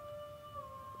ourselves.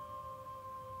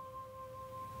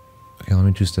 Okay, let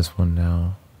me choose this one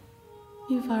now.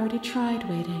 You've already tried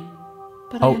waiting,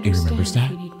 but Oh, I he remembers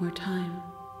understand that? you need more time.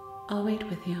 I'll wait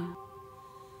with you.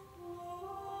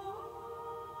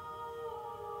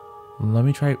 Let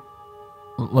me try.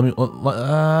 Let me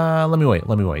wait.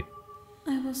 Let me wait.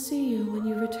 I will see you when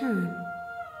you return.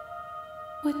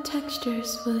 What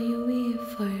textures will you weave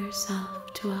for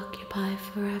yourself to occupy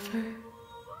forever?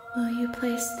 Will you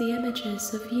place the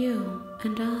images of you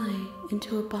and I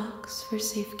into a box for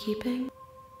safekeeping?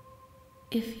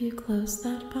 If you close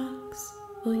that box,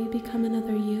 will you become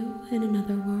another you in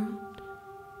another world?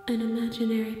 An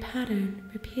imaginary pattern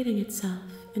repeating itself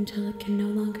until it can no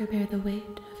longer bear the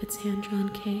weight of its hand-drawn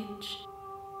cage.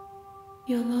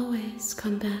 You'll always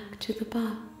come back to the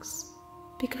box,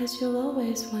 because you'll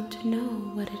always want to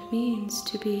know what it means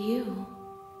to be you.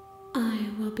 I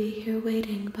will be here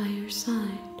waiting by your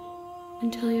side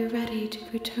until you're ready to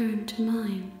return to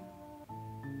mine.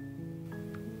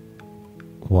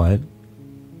 What?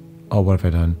 Oh, what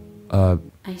have I done?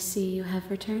 I see you have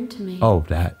returned to me. Oh,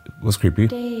 that was creepy.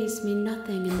 Days mean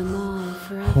nothing in the mall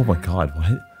forever. Oh my god,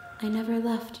 what? I never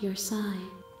left your side.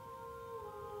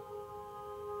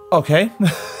 Okay.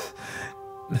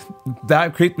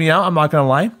 That creeped me out, I'm not gonna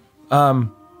lie.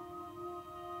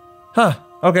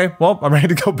 Okay, well, I'm ready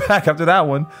to go back after that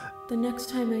one. The next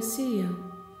time I see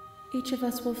you, each of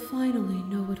us will finally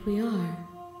know what we are.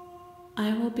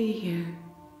 I will be here,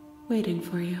 waiting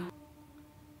for you.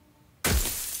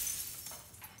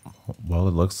 Well,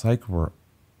 it looks like we're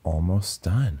almost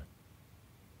done.